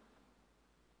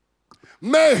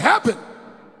 May heaven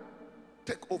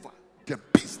take over the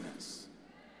business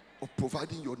of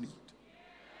providing your need.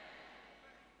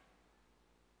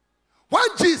 When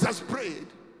Jesus prayed,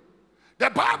 the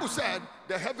Bible said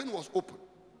the heaven was open.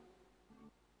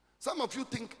 Some of you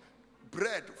think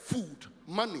bread, food,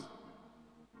 money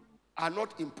are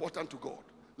not important to God.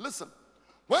 Listen,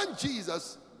 when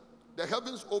Jesus, the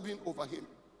heavens opened over him,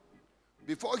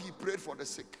 before he prayed for the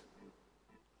sick,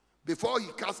 before he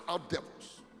cast out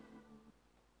devils,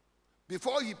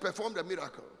 before he performed a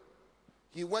miracle,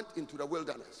 he went into the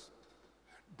wilderness.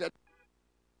 They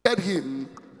fed him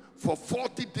for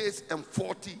 40 days and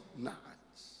 40 nights.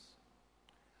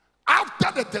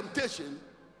 After the temptation,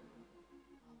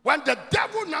 when the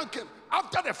devil now came,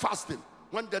 after the fasting,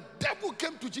 when the devil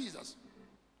came to Jesus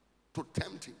to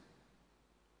tempt him,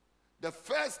 the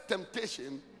first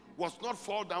temptation was not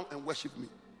fall down and worship me.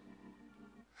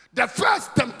 The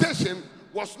first temptation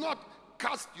was not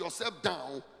cast yourself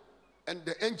down and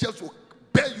the angels will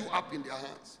bear you up in their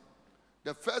hands.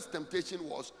 The first temptation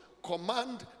was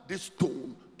command this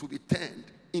stone to be turned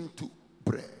into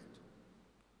bread.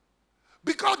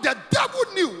 Because the devil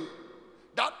knew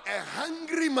that a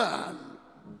hungry man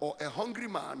or a hungry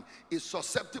man is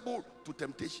susceptible to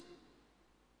temptation.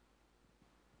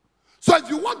 So if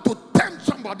you want to tempt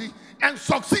somebody and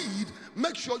succeed,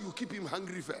 make sure you keep him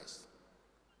hungry first.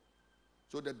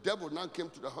 So the devil now came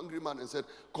to the hungry man and said,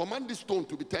 command this stone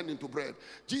to be turned into bread.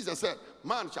 Jesus said,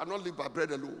 man shall not live by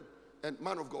bread alone. And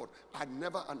man of God, I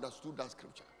never understood that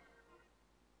scripture.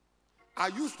 I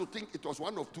used to think it was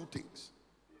one of two things.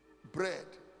 Bread,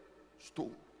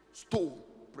 stone. Stone,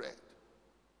 bread.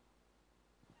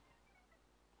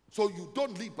 So you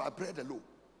don't live by bread alone,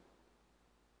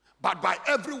 but by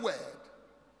every word.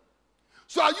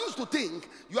 So I used to think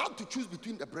you have to choose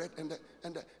between the bread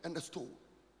and the stone.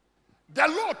 The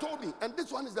Lord told me, and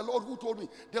this one is the Lord who told me.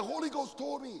 The Holy Ghost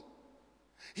told me.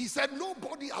 He said,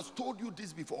 nobody has told you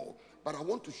this before, but I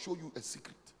want to show you a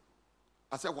secret.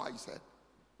 I said, why? He said,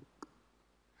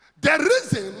 the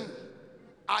reason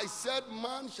I said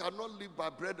man shall not live by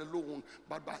bread alone,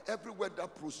 but by every word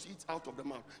that proceeds out of the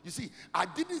mouth. You see, I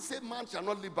didn't say man shall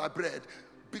not live by bread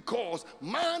because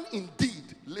man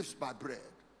indeed lives by bread.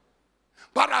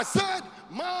 But I said,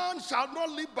 man shall not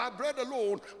live by bread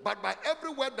alone, but by every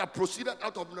word that proceeded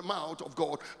out of the mouth of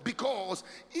God. Because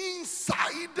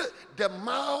inside the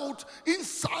mouth,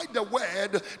 inside the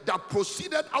word that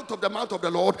proceeded out of the mouth of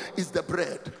the Lord is the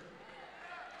bread.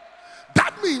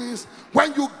 That means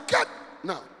when you get,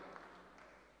 now,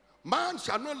 man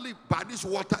shall not live by this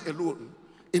water alone.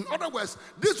 In other words,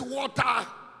 this water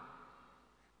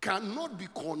cannot be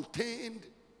contained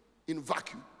in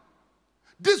vacuum.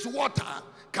 This water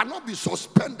cannot be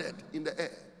suspended in the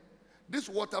air. This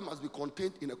water must be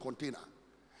contained in a container.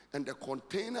 And the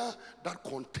container that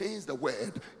contains the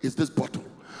word is this bottle.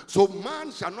 So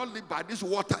man shall not live by this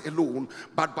water alone,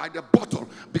 but by the bottle.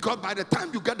 Because by the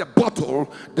time you get the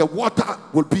bottle, the water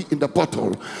will be in the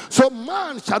bottle. So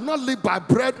man shall not live by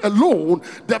bread alone.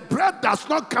 The bread does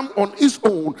not come on its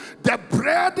own. The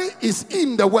bread is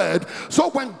in the word. So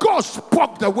when God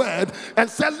spoke the word and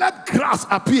said, let grass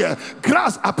appear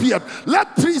appeared.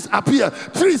 Let trees appear,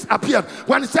 trees appeared.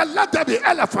 When he said, let there be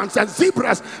elephants and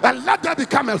zebras and let there be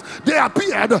camels, they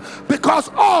appeared, because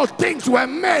all things were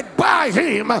made by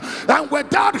him, and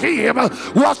without him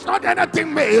was not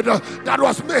anything made that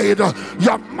was made.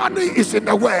 Your money is in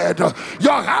the word,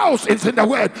 your house is in the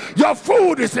word, your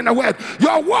food is in the word,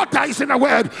 your water is in the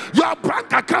word, your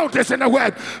bank account is in the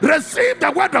word. Receive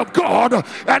the word of God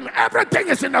and everything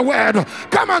is in the word.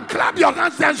 Come on, clap your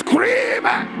hands and scream.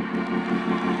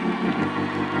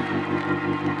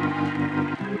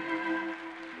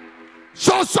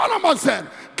 So Solomon said,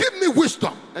 give me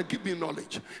wisdom and give me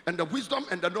knowledge. And the wisdom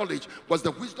and the knowledge was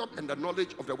the wisdom and the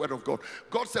knowledge of the word of God.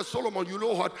 God says, Solomon, you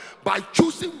know what? By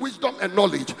choosing wisdom and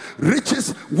knowledge,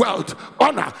 riches, wealth,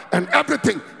 honor, and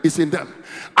everything is in them.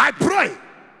 I pray,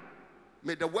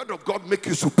 may the word of God make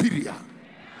you superior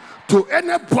to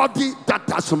anybody that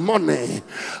has money.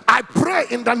 I pray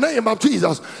in the name of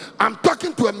Jesus. I'm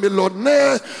talking to a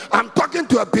millionaire. I'm talking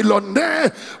to a billionaire.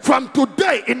 From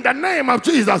today, in the name of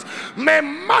Jesus, may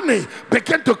money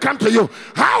begin to come to you.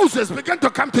 Houses begin to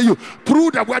come to you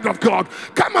through the word of God.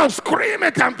 Come on, scream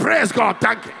it and praise God.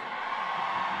 Thank you.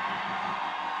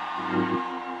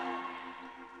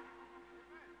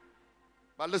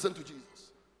 But listen to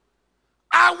Jesus.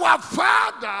 Our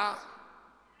Father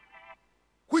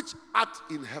which art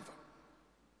in heaven,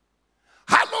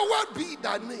 hallowed be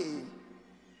thy name,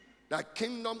 thy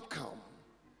kingdom come,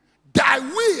 thy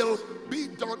will be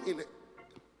done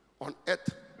on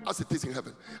earth as it is in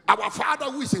heaven. Our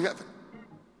Father who is in heaven.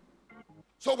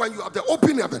 So when you have the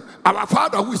open heaven, our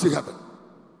Father who is in heaven,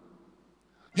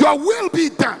 your will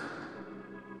be done.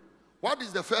 What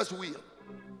is the first will?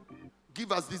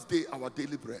 Give us this day our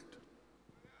daily bread.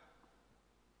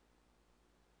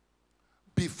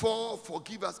 Before,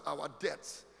 forgive us our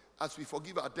debts as we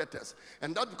forgive our debtors.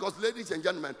 And that's because, ladies and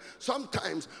gentlemen,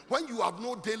 sometimes when you have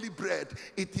no daily bread,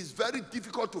 it is very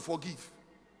difficult to forgive.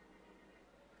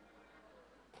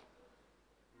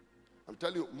 I'm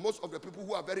telling you, most of the people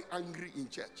who are very angry in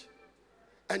church,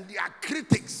 and they are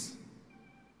critics,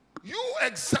 you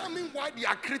examine why they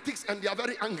are critics and they are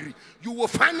very angry, you will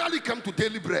finally come to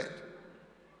daily bread.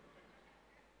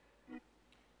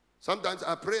 Sometimes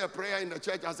I pray a prayer in the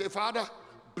church. I say, Father,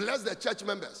 bless the church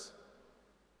members.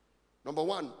 Number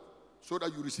one, so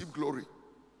that you receive glory.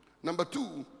 Number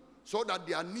two, so that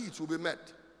their needs will be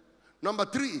met. Number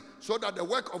three, so that the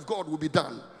work of God will be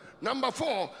done. Number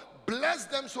four, bless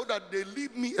them so that they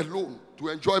leave me alone to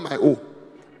enjoy my own.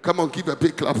 Come on, give a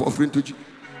big clap offering to Jesus.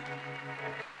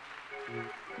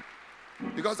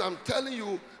 Because I'm telling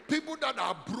you, people that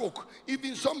are broke,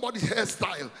 even somebody's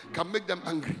hairstyle can make them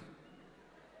angry.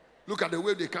 Look at the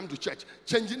way they come to church,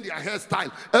 changing their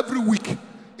hairstyle every week.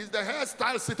 Is the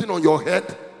hairstyle sitting on your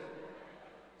head?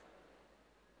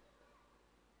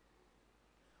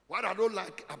 What I don't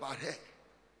like about hair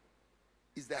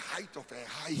is the height of her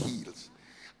high heels.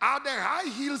 Are the high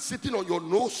heels sitting on your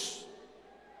nose?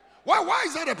 Why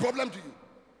is that a problem to you?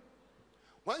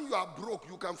 When you are broke,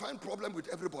 you can find problem with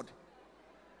everybody.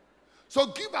 So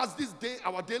give us this day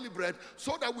our daily bread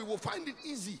so that we will find it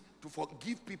easy to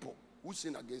forgive people who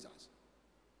sin against us.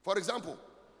 For example,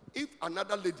 if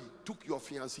another lady took your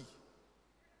fiancé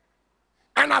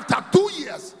and after 2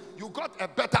 years you got a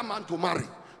better man to marry,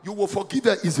 you will forgive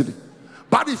her easily.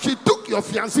 But if she took your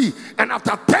fiancé and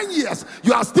after 10 years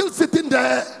you are still sitting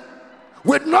there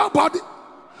with nobody,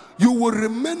 you will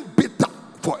remain bitter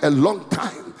for a long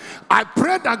time. I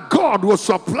pray that God will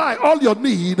supply all your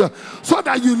need so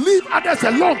that you leave others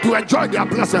alone to enjoy their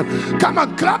blessing. Come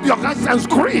and clap your hands and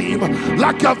scream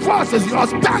like your voice is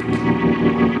yours.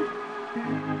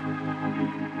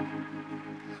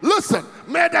 Listen,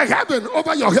 may the heaven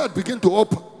over your head begin to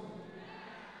open.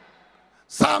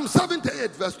 Psalm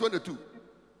 78 verse 22.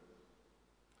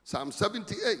 Psalm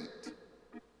 78.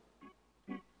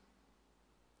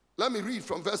 Let me read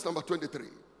from verse number 23.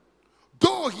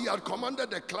 Though he had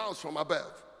commanded the clouds from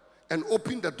above and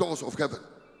opened the doors of heaven,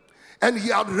 and he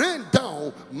had rained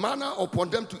down manna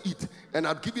upon them to eat, and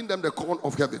had given them the corn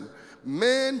of heaven,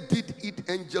 men did eat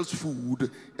angels' food,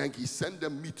 and he sent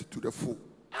them meat to the full.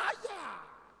 Yeah.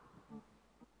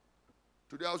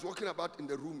 Today I was walking about in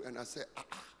the room, and I said,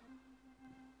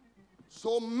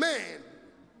 So men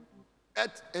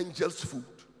ate angels' food.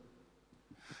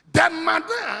 The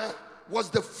manna was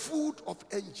the food of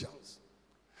angels.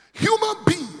 Human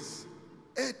beings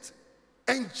ate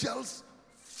angels'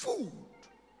 food.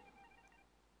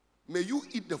 May you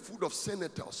eat the food of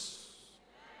senators.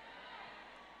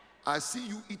 I see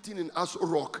you eating in Aso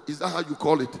Rock. Is that how you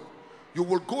call it? You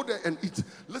will go there and eat.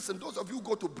 Listen, those of you who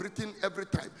go to Britain every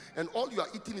time and all you are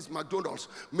eating is McDonald's,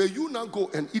 may you now go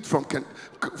and eat from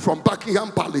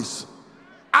Buckingham Palace.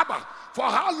 Abba, for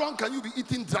how long can you be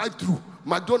eating drive-through,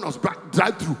 McDonald's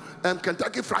drive-through, and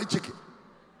Kentucky Fried Chicken?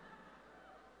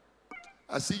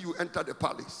 I see you enter the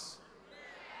palace.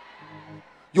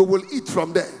 You will eat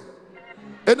from there.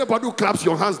 Anybody who claps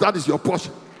your hands, that is your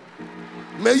portion.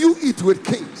 May you eat with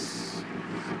kings.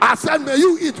 I said, may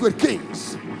you eat with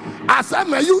kings. I said,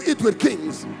 may you eat with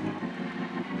kings.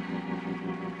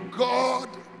 God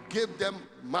gave them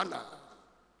manna.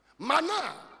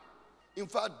 Manna. In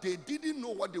fact, they didn't know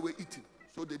what they were eating,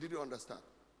 so they didn't understand.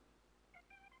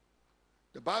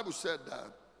 The Bible said that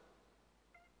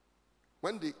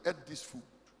when they ate this food,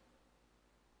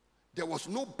 there was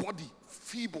nobody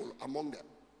feeble among them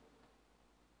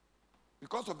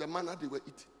because of the manna they were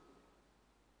eating.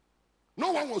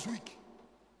 No one was weak.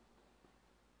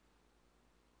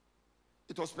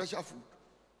 It was special food.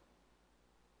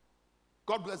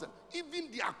 God bless them.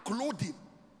 Even their clothing,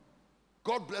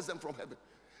 God bless them from heaven.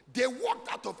 They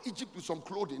walked out of Egypt with some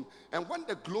clothing, and when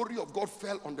the glory of God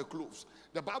fell on the clothes,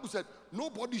 the Bible said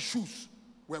nobody's shoes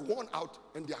were worn out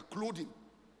and their clothing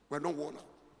were not worn out.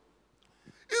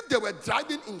 If they were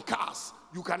driving in cars,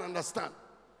 you can understand.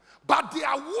 But they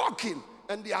are walking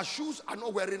and their shoes are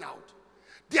not wearing out.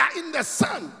 They are in the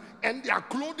sun and their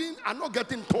clothing are not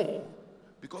getting torn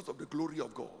because of the glory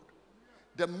of God.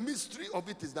 The mystery of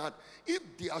it is that if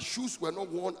their shoes were not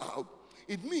worn out,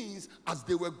 it means as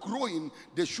they were growing,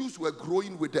 the shoes were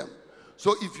growing with them.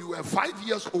 So if you were 5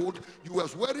 years old, you were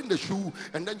wearing the shoe,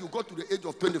 and then you got to the age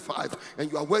of 25,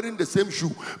 and you are wearing the same shoe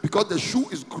because the shoe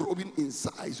is growing in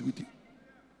size with you.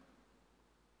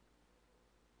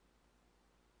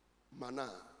 Manna,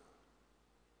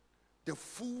 the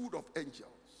food of angels.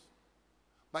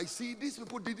 But see, these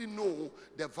people didn't know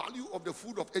the value of the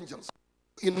food of angels.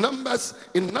 In Numbers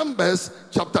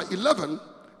chapter 11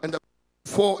 and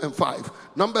 4 and 5.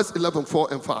 Numbers 11,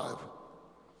 4 and 5.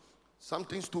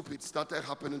 Something stupid started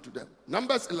happening to them.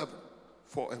 Numbers 11,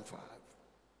 4 and 5.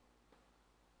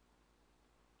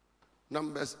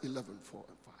 Numbers 11, 4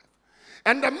 and 5.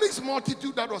 And the mixed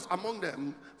multitude that was among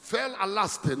them fell a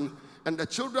lasting, and the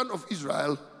children of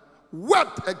Israel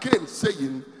wept again,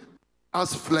 saying,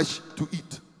 as flesh to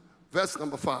eat. Verse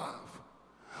number 5.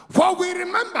 For we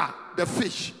remember the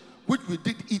fish which we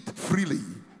did eat freely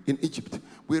in Egypt.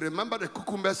 We remember the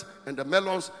cucumbers and the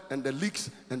melons and the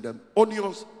leeks and the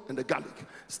onions and the garlic.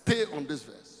 Stay on this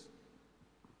verse.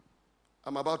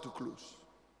 I'm about to close.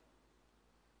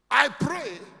 I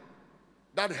pray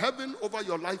that heaven over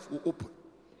your life will open.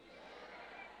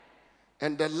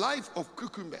 And the life of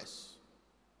cucumbers,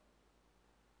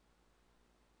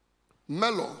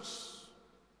 melons,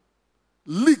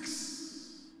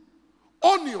 leeks,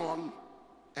 onion,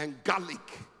 and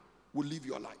garlic will live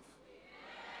your life.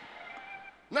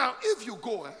 Now, if you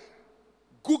go,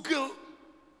 Google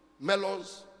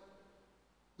melons,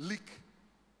 leek,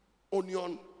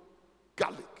 onion,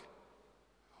 garlic.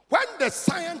 When the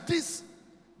scientist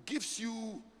gives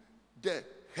you the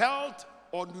health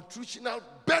or nutritional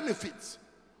benefits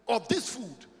of this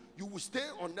food, you will stay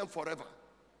on them forever.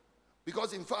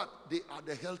 Because in fact, they are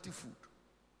the healthy food.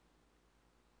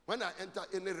 When I enter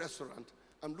any restaurant,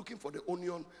 I'm looking for the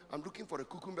onion, I'm looking for the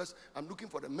cucumbers, I'm looking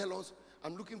for the melons,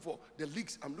 I'm looking for the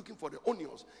leeks, I'm looking for the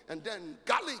onions, and then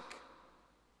garlic.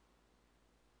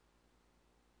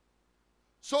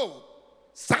 So,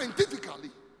 scientifically,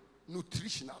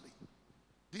 nutritionally,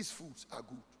 these foods are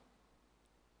good.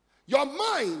 Your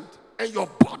mind and your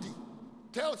body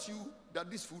tells you that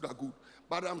these food are good.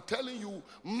 But I'm telling you,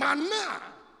 manna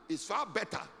is far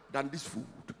better than this food.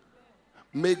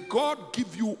 May God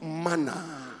give you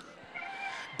manna.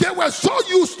 They were so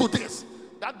used to this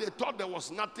that they thought there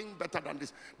was nothing better than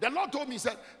this. The Lord told me, he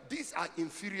said, these are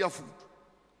inferior food.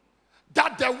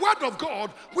 That the word of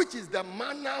God, which is the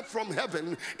manna from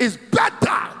heaven, is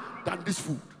better than this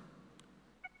food.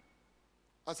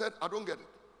 I said, I don't get it.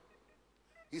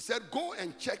 He said, go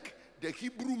and check the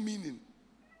Hebrew meaning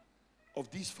of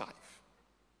these 5.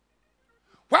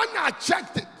 When I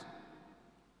checked it,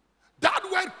 that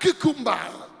word cucumber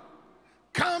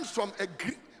comes from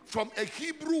a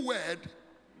Hebrew word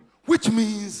which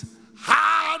means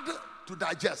hard to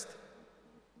digest.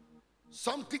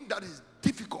 Something that is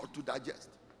difficult to digest.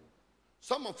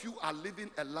 Some of you are living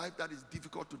a life that is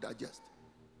difficult to digest.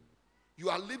 You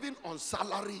are living on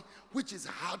salary, which is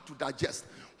hard to digest.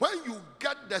 When you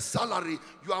get the salary,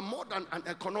 you are more than an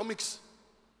economics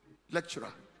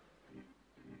lecturer.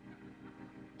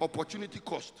 Opportunity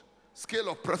cost, scale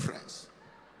of preference.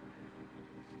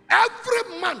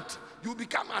 Every month, you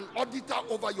become an auditor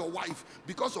over your wife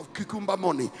because of cucumber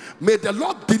money. May the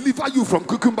Lord deliver you from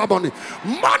cucumber money.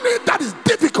 Money that is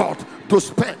difficult to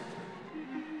spend.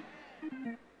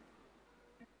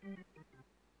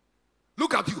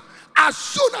 Look at you. As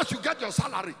soon as you get your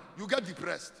salary, you get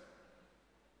depressed.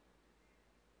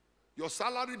 Your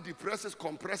salary depresses,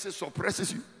 compresses,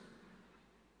 suppresses you.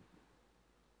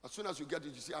 As soon as you get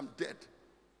it, you say, I'm dead.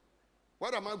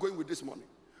 Where am I going with this money?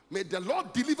 May the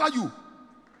Lord deliver you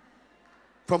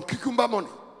from cucumber money.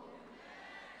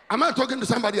 Am I talking to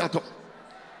somebody at all?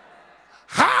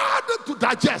 Hard to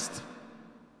digest.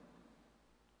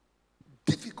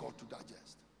 Difficult to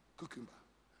digest. Cucumber.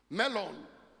 Melon.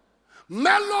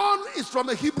 Melon is from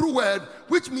a Hebrew word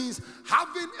which means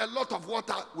having a lot of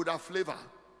water with a flavor.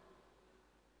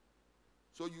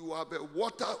 So you have a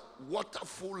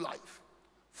waterful life.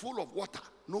 Full of water,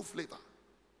 no flavor.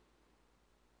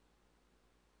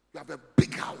 You have a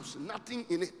big house, nothing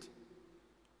in it.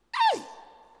 Hey!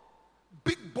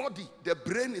 Big body, the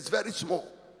brain is very small.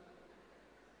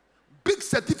 Big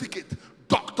certificate,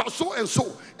 doctor so and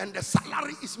so, and the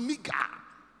salary is meager.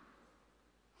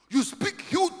 You speak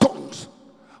huge tongues,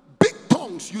 big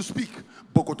tongues you speak.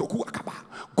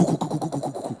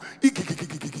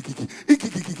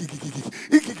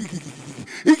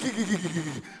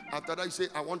 After that you say,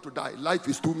 I want to die. Life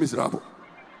is too miserable.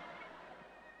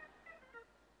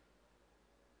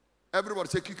 Everybody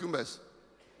say cucumbers.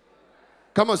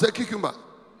 Come on, say cucumber.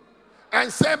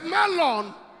 And say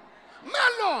melon.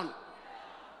 Melon.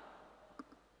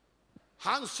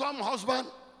 Handsome husband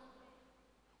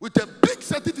with a big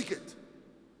certificate.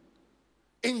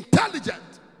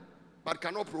 Intelligent, but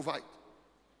cannot provide.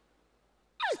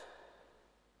 Hey.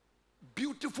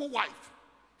 Beautiful wife.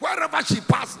 Wherever she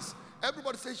passes,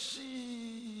 everybody says,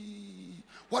 she.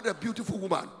 What a beautiful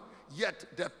woman. Yet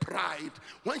the pride,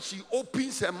 when she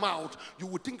opens her mouth, you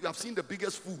would think you have seen the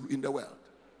biggest fool in the world.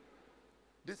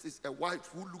 This is a wife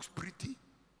who looks pretty,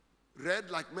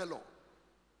 red like melon,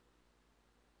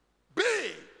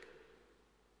 big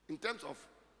in terms of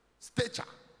stature,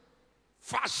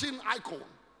 fashion icon.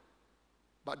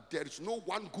 But there is no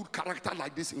one good character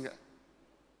like this in here.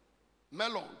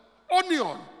 Melon.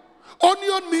 Onion.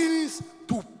 Onion means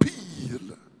to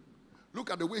peel.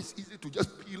 Look at the way it's easy to just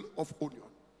peel off onion.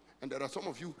 And there are some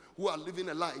of you who are living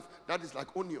a life that is like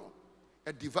onion.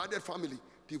 A divided family,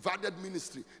 divided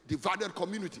ministry, divided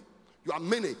community. You are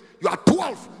many, you are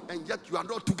 12, and yet you are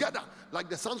not together like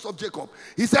the sons of Jacob.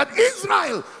 He said,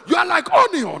 Israel, you are like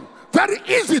onion, very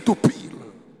easy to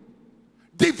peel.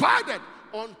 Divided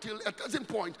until a certain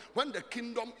point when the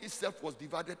kingdom itself was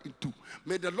divided in two.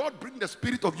 May the Lord bring the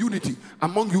spirit of unity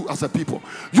among you as a people.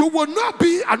 You will not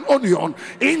be an onion.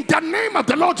 In the name of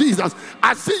the Lord Jesus,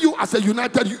 I see you as a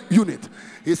united unit.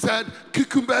 He said,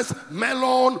 cucumbers,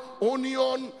 melon,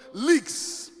 onion,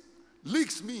 leeks.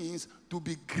 Leeks means to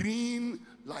be green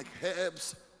like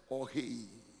herbs or hay.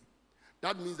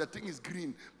 That means the thing is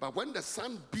green, but when the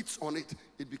sun beats on it,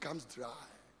 it becomes dry.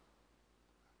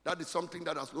 That is something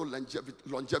that has no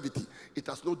longevity. It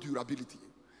has no durability.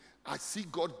 I see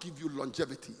God give you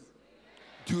longevity,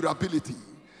 durability.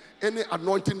 Any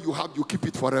anointing you have, you keep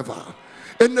it forever.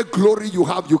 Any glory you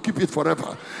have, you keep it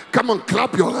forever. Come on,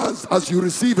 clap your hands as you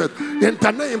receive it in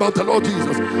the name of the Lord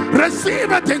Jesus.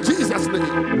 Receive it in Jesus' name.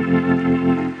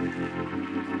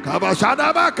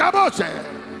 Kabashadaba kaboshe.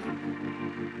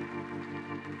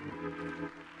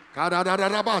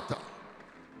 Kadadadadabata.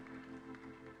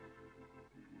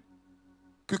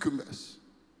 Cucumbers,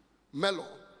 melon,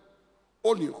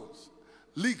 onions,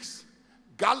 leeks,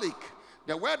 garlic.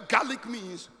 The word garlic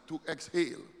means to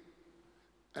exhale.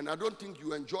 And I don't think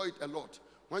you enjoy it a lot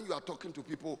when you are talking to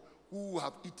people who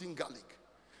have eaten garlic.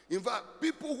 In fact,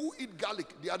 people who eat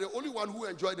garlic, they are the only one who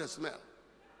enjoy the smell.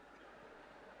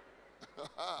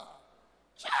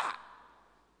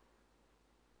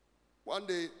 One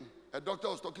day, a doctor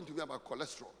was talking to me about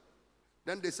cholesterol.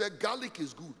 Then they said, garlic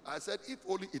is good. I said, if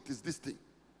only it is this thing.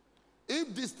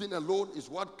 If this thing alone is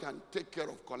what can take care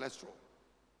of cholesterol,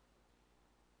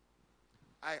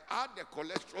 I add the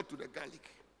cholesterol to the garlic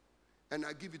and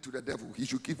I give it to the devil. He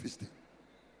should keep his thing.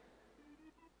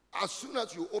 As soon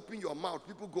as you open your mouth,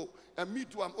 people go, and me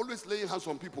too, I'm always laying hands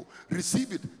on people.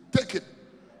 Receive it, take it.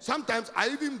 Sometimes I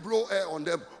even blow air on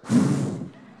them.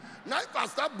 Now if I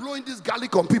start blowing this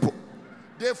garlic on people,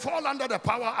 they fall under the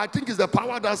power. I think it's the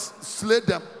power that slayed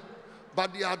them.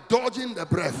 but they are dodging the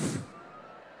breath.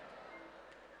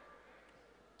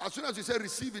 As soon as you say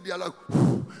receive it, they are like,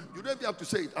 you don't even have to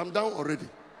say it. I'm down already.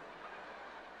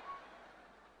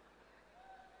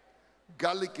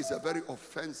 Garlic is a very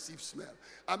offensive smell.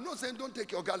 I'm not saying don't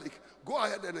take your garlic. Go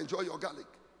ahead and enjoy your garlic.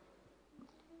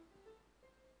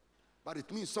 But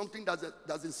it means something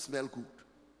doesn't smell good.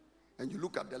 And you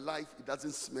look at the life, it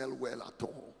doesn't smell well at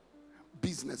all.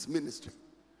 Business, ministry.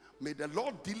 May the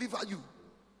Lord deliver you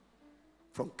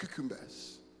from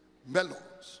cucumbers,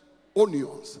 melons,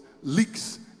 onions,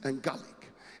 leeks, and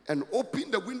garlic. And open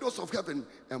the windows of heaven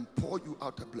and pour you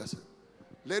out a blessing.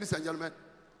 Ladies and gentlemen,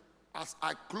 as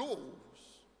I close,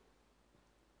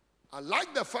 I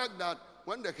like the fact that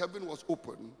when the heaven was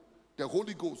open, the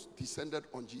Holy Ghost descended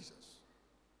on Jesus.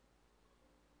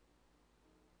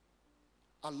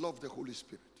 I love the Holy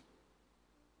Spirit.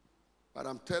 But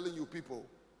I'm telling you people,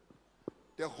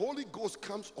 the Holy Ghost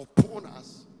comes upon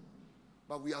us,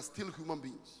 but we are still human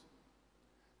beings.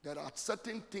 There are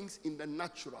certain things in the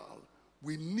natural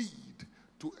we need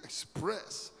to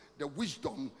express the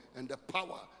wisdom and the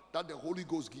power that the Holy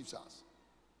Ghost gives us.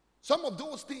 Some of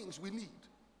those things we need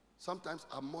sometimes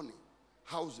are money,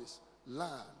 houses,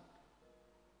 land,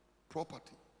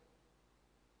 property.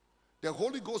 The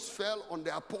Holy Ghost fell on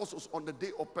the apostles on the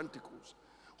day of Pentecost.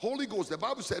 Holy Ghost, the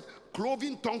Bible said,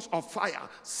 cloven tongues of fire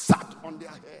sat on their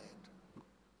head.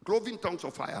 Cloven tongues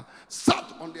of fire sat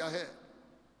on their head.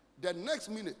 The next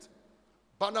minute,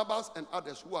 Barnabas and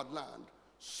others who had land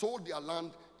sold their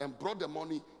land and brought the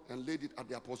money and laid it at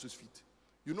the apostles' feet.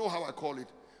 You know how I call it?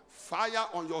 Fire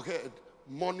on your head,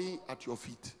 money at your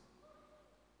feet.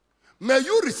 May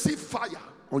you receive fire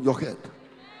on your head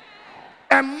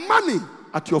and money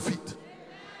at your feet.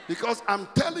 Because I'm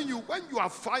telling you, when you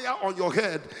have fire on your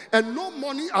head and no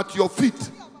money at your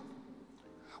feet,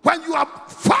 when you have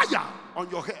fire on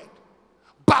your head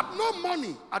but no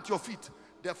money at your feet,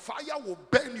 the fire will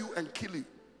burn you and kill you.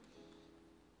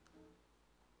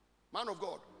 Man of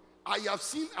God, I have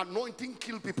seen anointing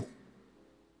kill people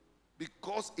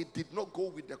because it did not go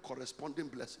with the corresponding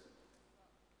blessing.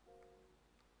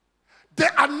 The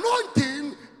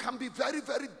anointing can be very,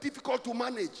 very difficult to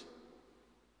manage.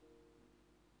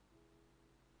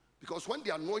 Because when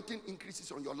the anointing increases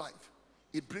on your life,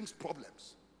 it brings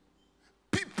problems.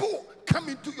 People come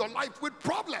into your life with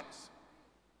problems.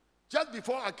 Just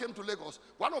before I came to Lagos,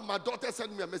 one of my daughters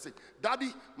sent me a message.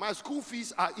 Daddy, my school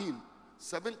fees are in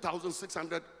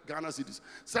 7,600 Ghana cedis.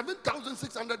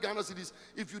 7,600 Ghana cedis,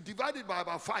 if you divide it by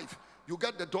about 5, you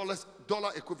get the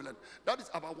dollar equivalent. That is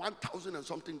about 1,000 and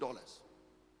something dollars.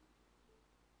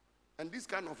 And these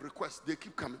kind of requests, they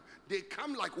keep coming. They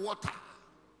come like water.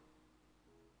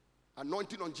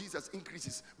 Anointing on Jesus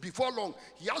increases. Before long,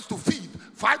 he has to feed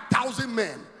 5,000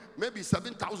 men, maybe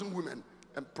 7,000 women,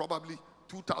 and probably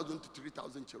 2,000 to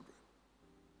 3,000 children.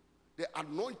 The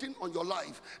anointing on your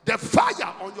life, the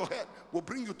fire on your head will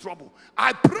bring you trouble.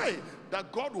 I pray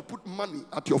that God will put money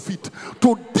at your feet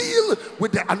to deal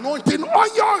with the anointing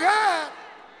on your head.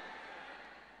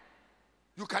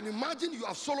 You can imagine you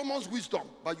have Solomon's wisdom,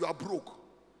 but you are broke.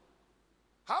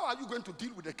 How are you going to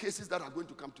deal with the cases that are going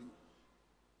to come to you?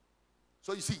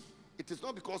 So you see, it is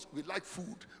not because we like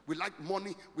food, we like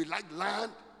money, we like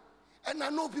land. And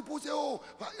I know people say, oh,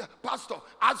 Pastor,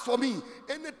 as for me,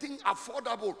 anything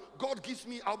affordable God gives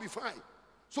me, I'll be fine.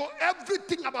 So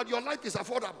everything about your life is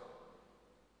affordable.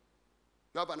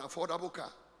 You have an affordable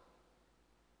car,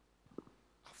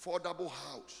 affordable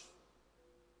house.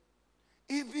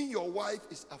 Even your wife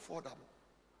is affordable.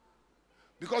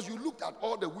 Because you looked at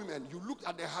all the women, you looked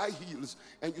at the high heels,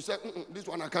 and you said, this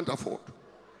one I can't afford.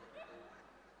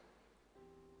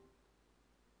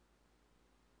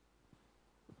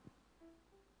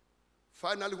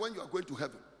 Finally, when you are going to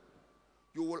heaven,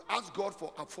 you will ask God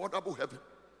for affordable heaven,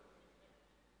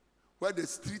 where the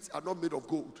streets are not made of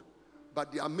gold,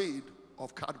 but they are made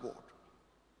of cardboard.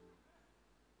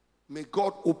 May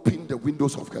God open the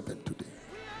windows of heaven today.